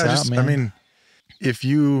 take us out, man. If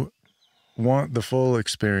you want the full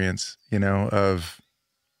experience, of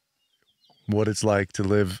what it's like to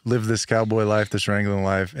live this cowboy life, this wrangling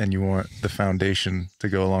life, and you want the foundation to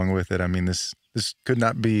go along with it, this could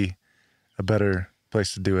not be a better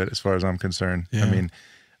place to do it as far as I'm concerned. Yeah.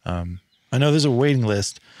 I know there's a waiting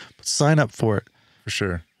list, but sign up for it. For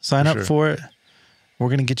sure. Sign up for it. We're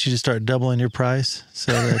going to get you to start doubling your price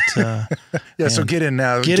so that... so get in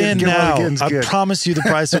now. Get in now. I good. promise you the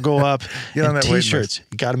price will go up. Get on that T-shirts.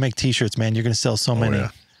 You got to make T-shirts, man. You're going to sell so many. Yeah.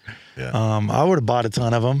 Yeah. I would have bought a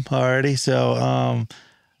ton of them already. So,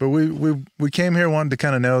 but we came here wanting to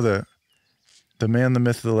kind of know the man, the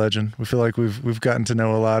myth, the legend. We feel like we've gotten to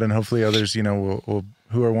know a lot, and hopefully others, will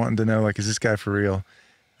who are wanting to know, like, is this guy for real?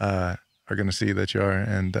 Are going to see that you are,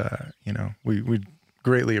 and we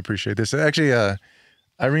greatly appreciate this. Actually,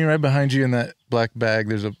 Irene, right behind you in that black bag,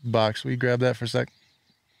 there's a box. Will you grab that for a sec?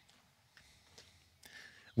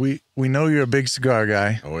 We know you're a big cigar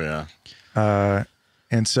guy. Oh yeah.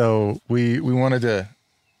 And so we wanted to,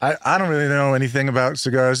 I don't really know anything about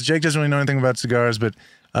cigars. Jake doesn't really know anything about cigars, but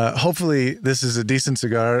hopefully this is a decent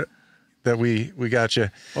cigar that we got you.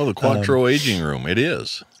 Oh, the Quattro Aging Room. It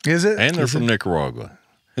is. Is it? And they're from Nicaragua.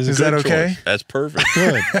 Is that okay? Choice. That's perfect.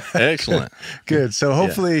 Good. Excellent. Good. So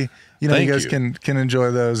hopefully, you guys can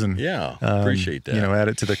enjoy those and appreciate that. Add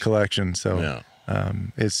it to the collection. So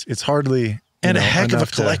it's hardly... And a heck of a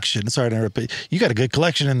collection. Sorry to interrupt, but you got a good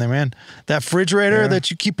collection in there, man. That refrigerator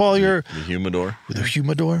that you keep all your... The humidor. The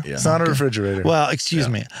humidor? Yeah. It's not a refrigerator. Well, excuse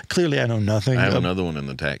me. Clearly, I know nothing. I have another one in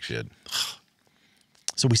the tack shed.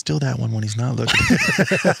 So we steal that one when he's not looking.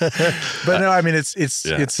 But no,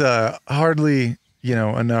 it's hardly,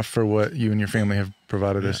 enough for what you and your family have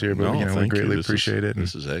provided us here. But, we greatly appreciate it.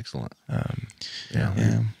 This is excellent.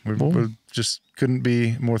 We just couldn't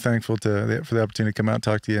be more thankful for the opportunity to come out and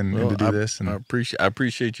talk to you and to do this. And I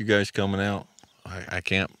appreciate you guys coming out. I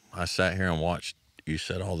sat here and watched you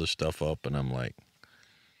set all this stuff up, and I'm like,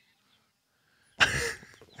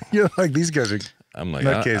 you're like, these guys are. I'm like,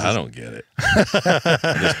 I don't get it.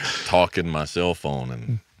 Just talking my cell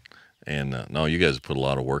phone and no, you guys put a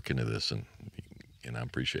lot of work into this, and I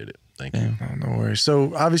appreciate it. Thank you. Oh, no worries.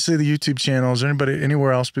 So obviously the YouTube channel. Is there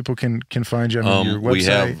anywhere else people can find you? Your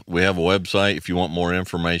website. We have a website. If you want more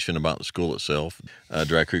information about the school itself,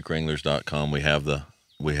 drycreekwranglers.com. We have a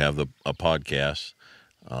podcast.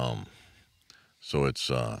 So it's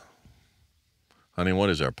honey, what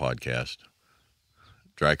is our podcast?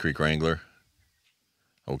 Dry Creek Wrangler.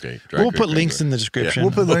 Okay. We'll put links in the description.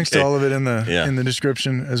 We'll put links to all of it in the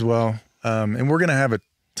description as well. And we're gonna have a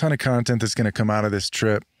ton of content that's going to come out of this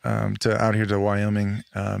trip to out here to Wyoming.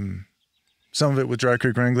 some of it with Dry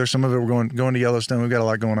Creek Wrangler, some of it we're going to Yellowstone. We've got a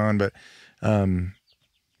lot going on, but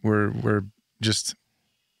we're just,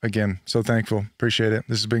 again, so thankful. Appreciate it.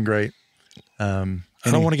 This has been great. I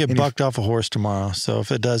don't want to get bucked off a horse tomorrow, so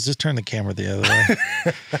if it does, just turn the camera the other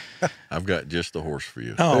way. I've got just the horse for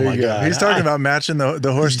you. Oh my God! He's talking about matching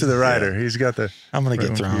the horse to the rider. He's got the. I'm gonna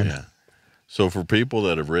get thrown. Yeah. So for people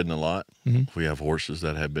that have ridden a lot, we have horses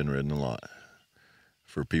that have been ridden a lot.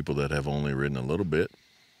 For people that have only ridden a little bit,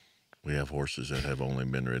 we have horses that have only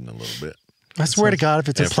been ridden a little bit. I swear to God, if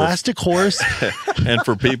it's a plastic horse. And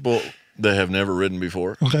for people that have never ridden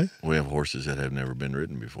before, okay, we have horses that have never been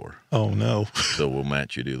ridden before. Oh no! So we'll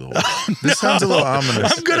match you to the horse. This sounds a little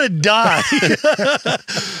ominous. I'm gonna die.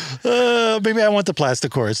 Maybe I want the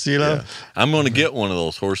plastic horse. You know, I'm going to get one of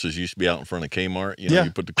those horses. Used to be out in front of Kmart. You know,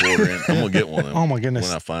 you put the quarter in. I'm going to get one of them. Oh my goodness!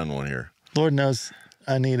 When I find one here. Lord knows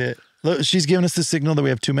I need it. Look, she's giving us the signal that we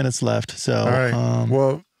have 2 minutes left. So, all right.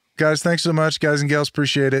 Well, guys, thanks so much, guys and gals.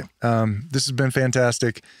 Appreciate it. This has been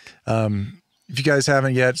fantastic. If you guys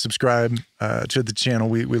haven't yet, subscribe to the channel.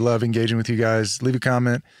 We love engaging with you guys. Leave a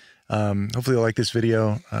comment. Hopefully you'll like this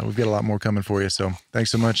video. We've got a lot more coming for you. So thanks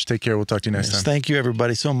so much. Take care. We'll talk to you next time. Thank you,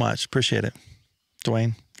 everybody, so much. Appreciate it.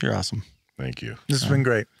 Dewayne, you're awesome. Thank you. This has been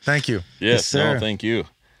great. Thank you. Yes, sir. No, thank you.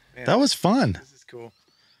 Man, that was fun. This is cool.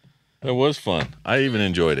 It was fun. I even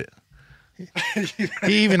enjoyed it.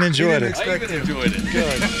 He even enjoyed it. I even enjoyed it.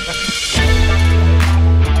 Good.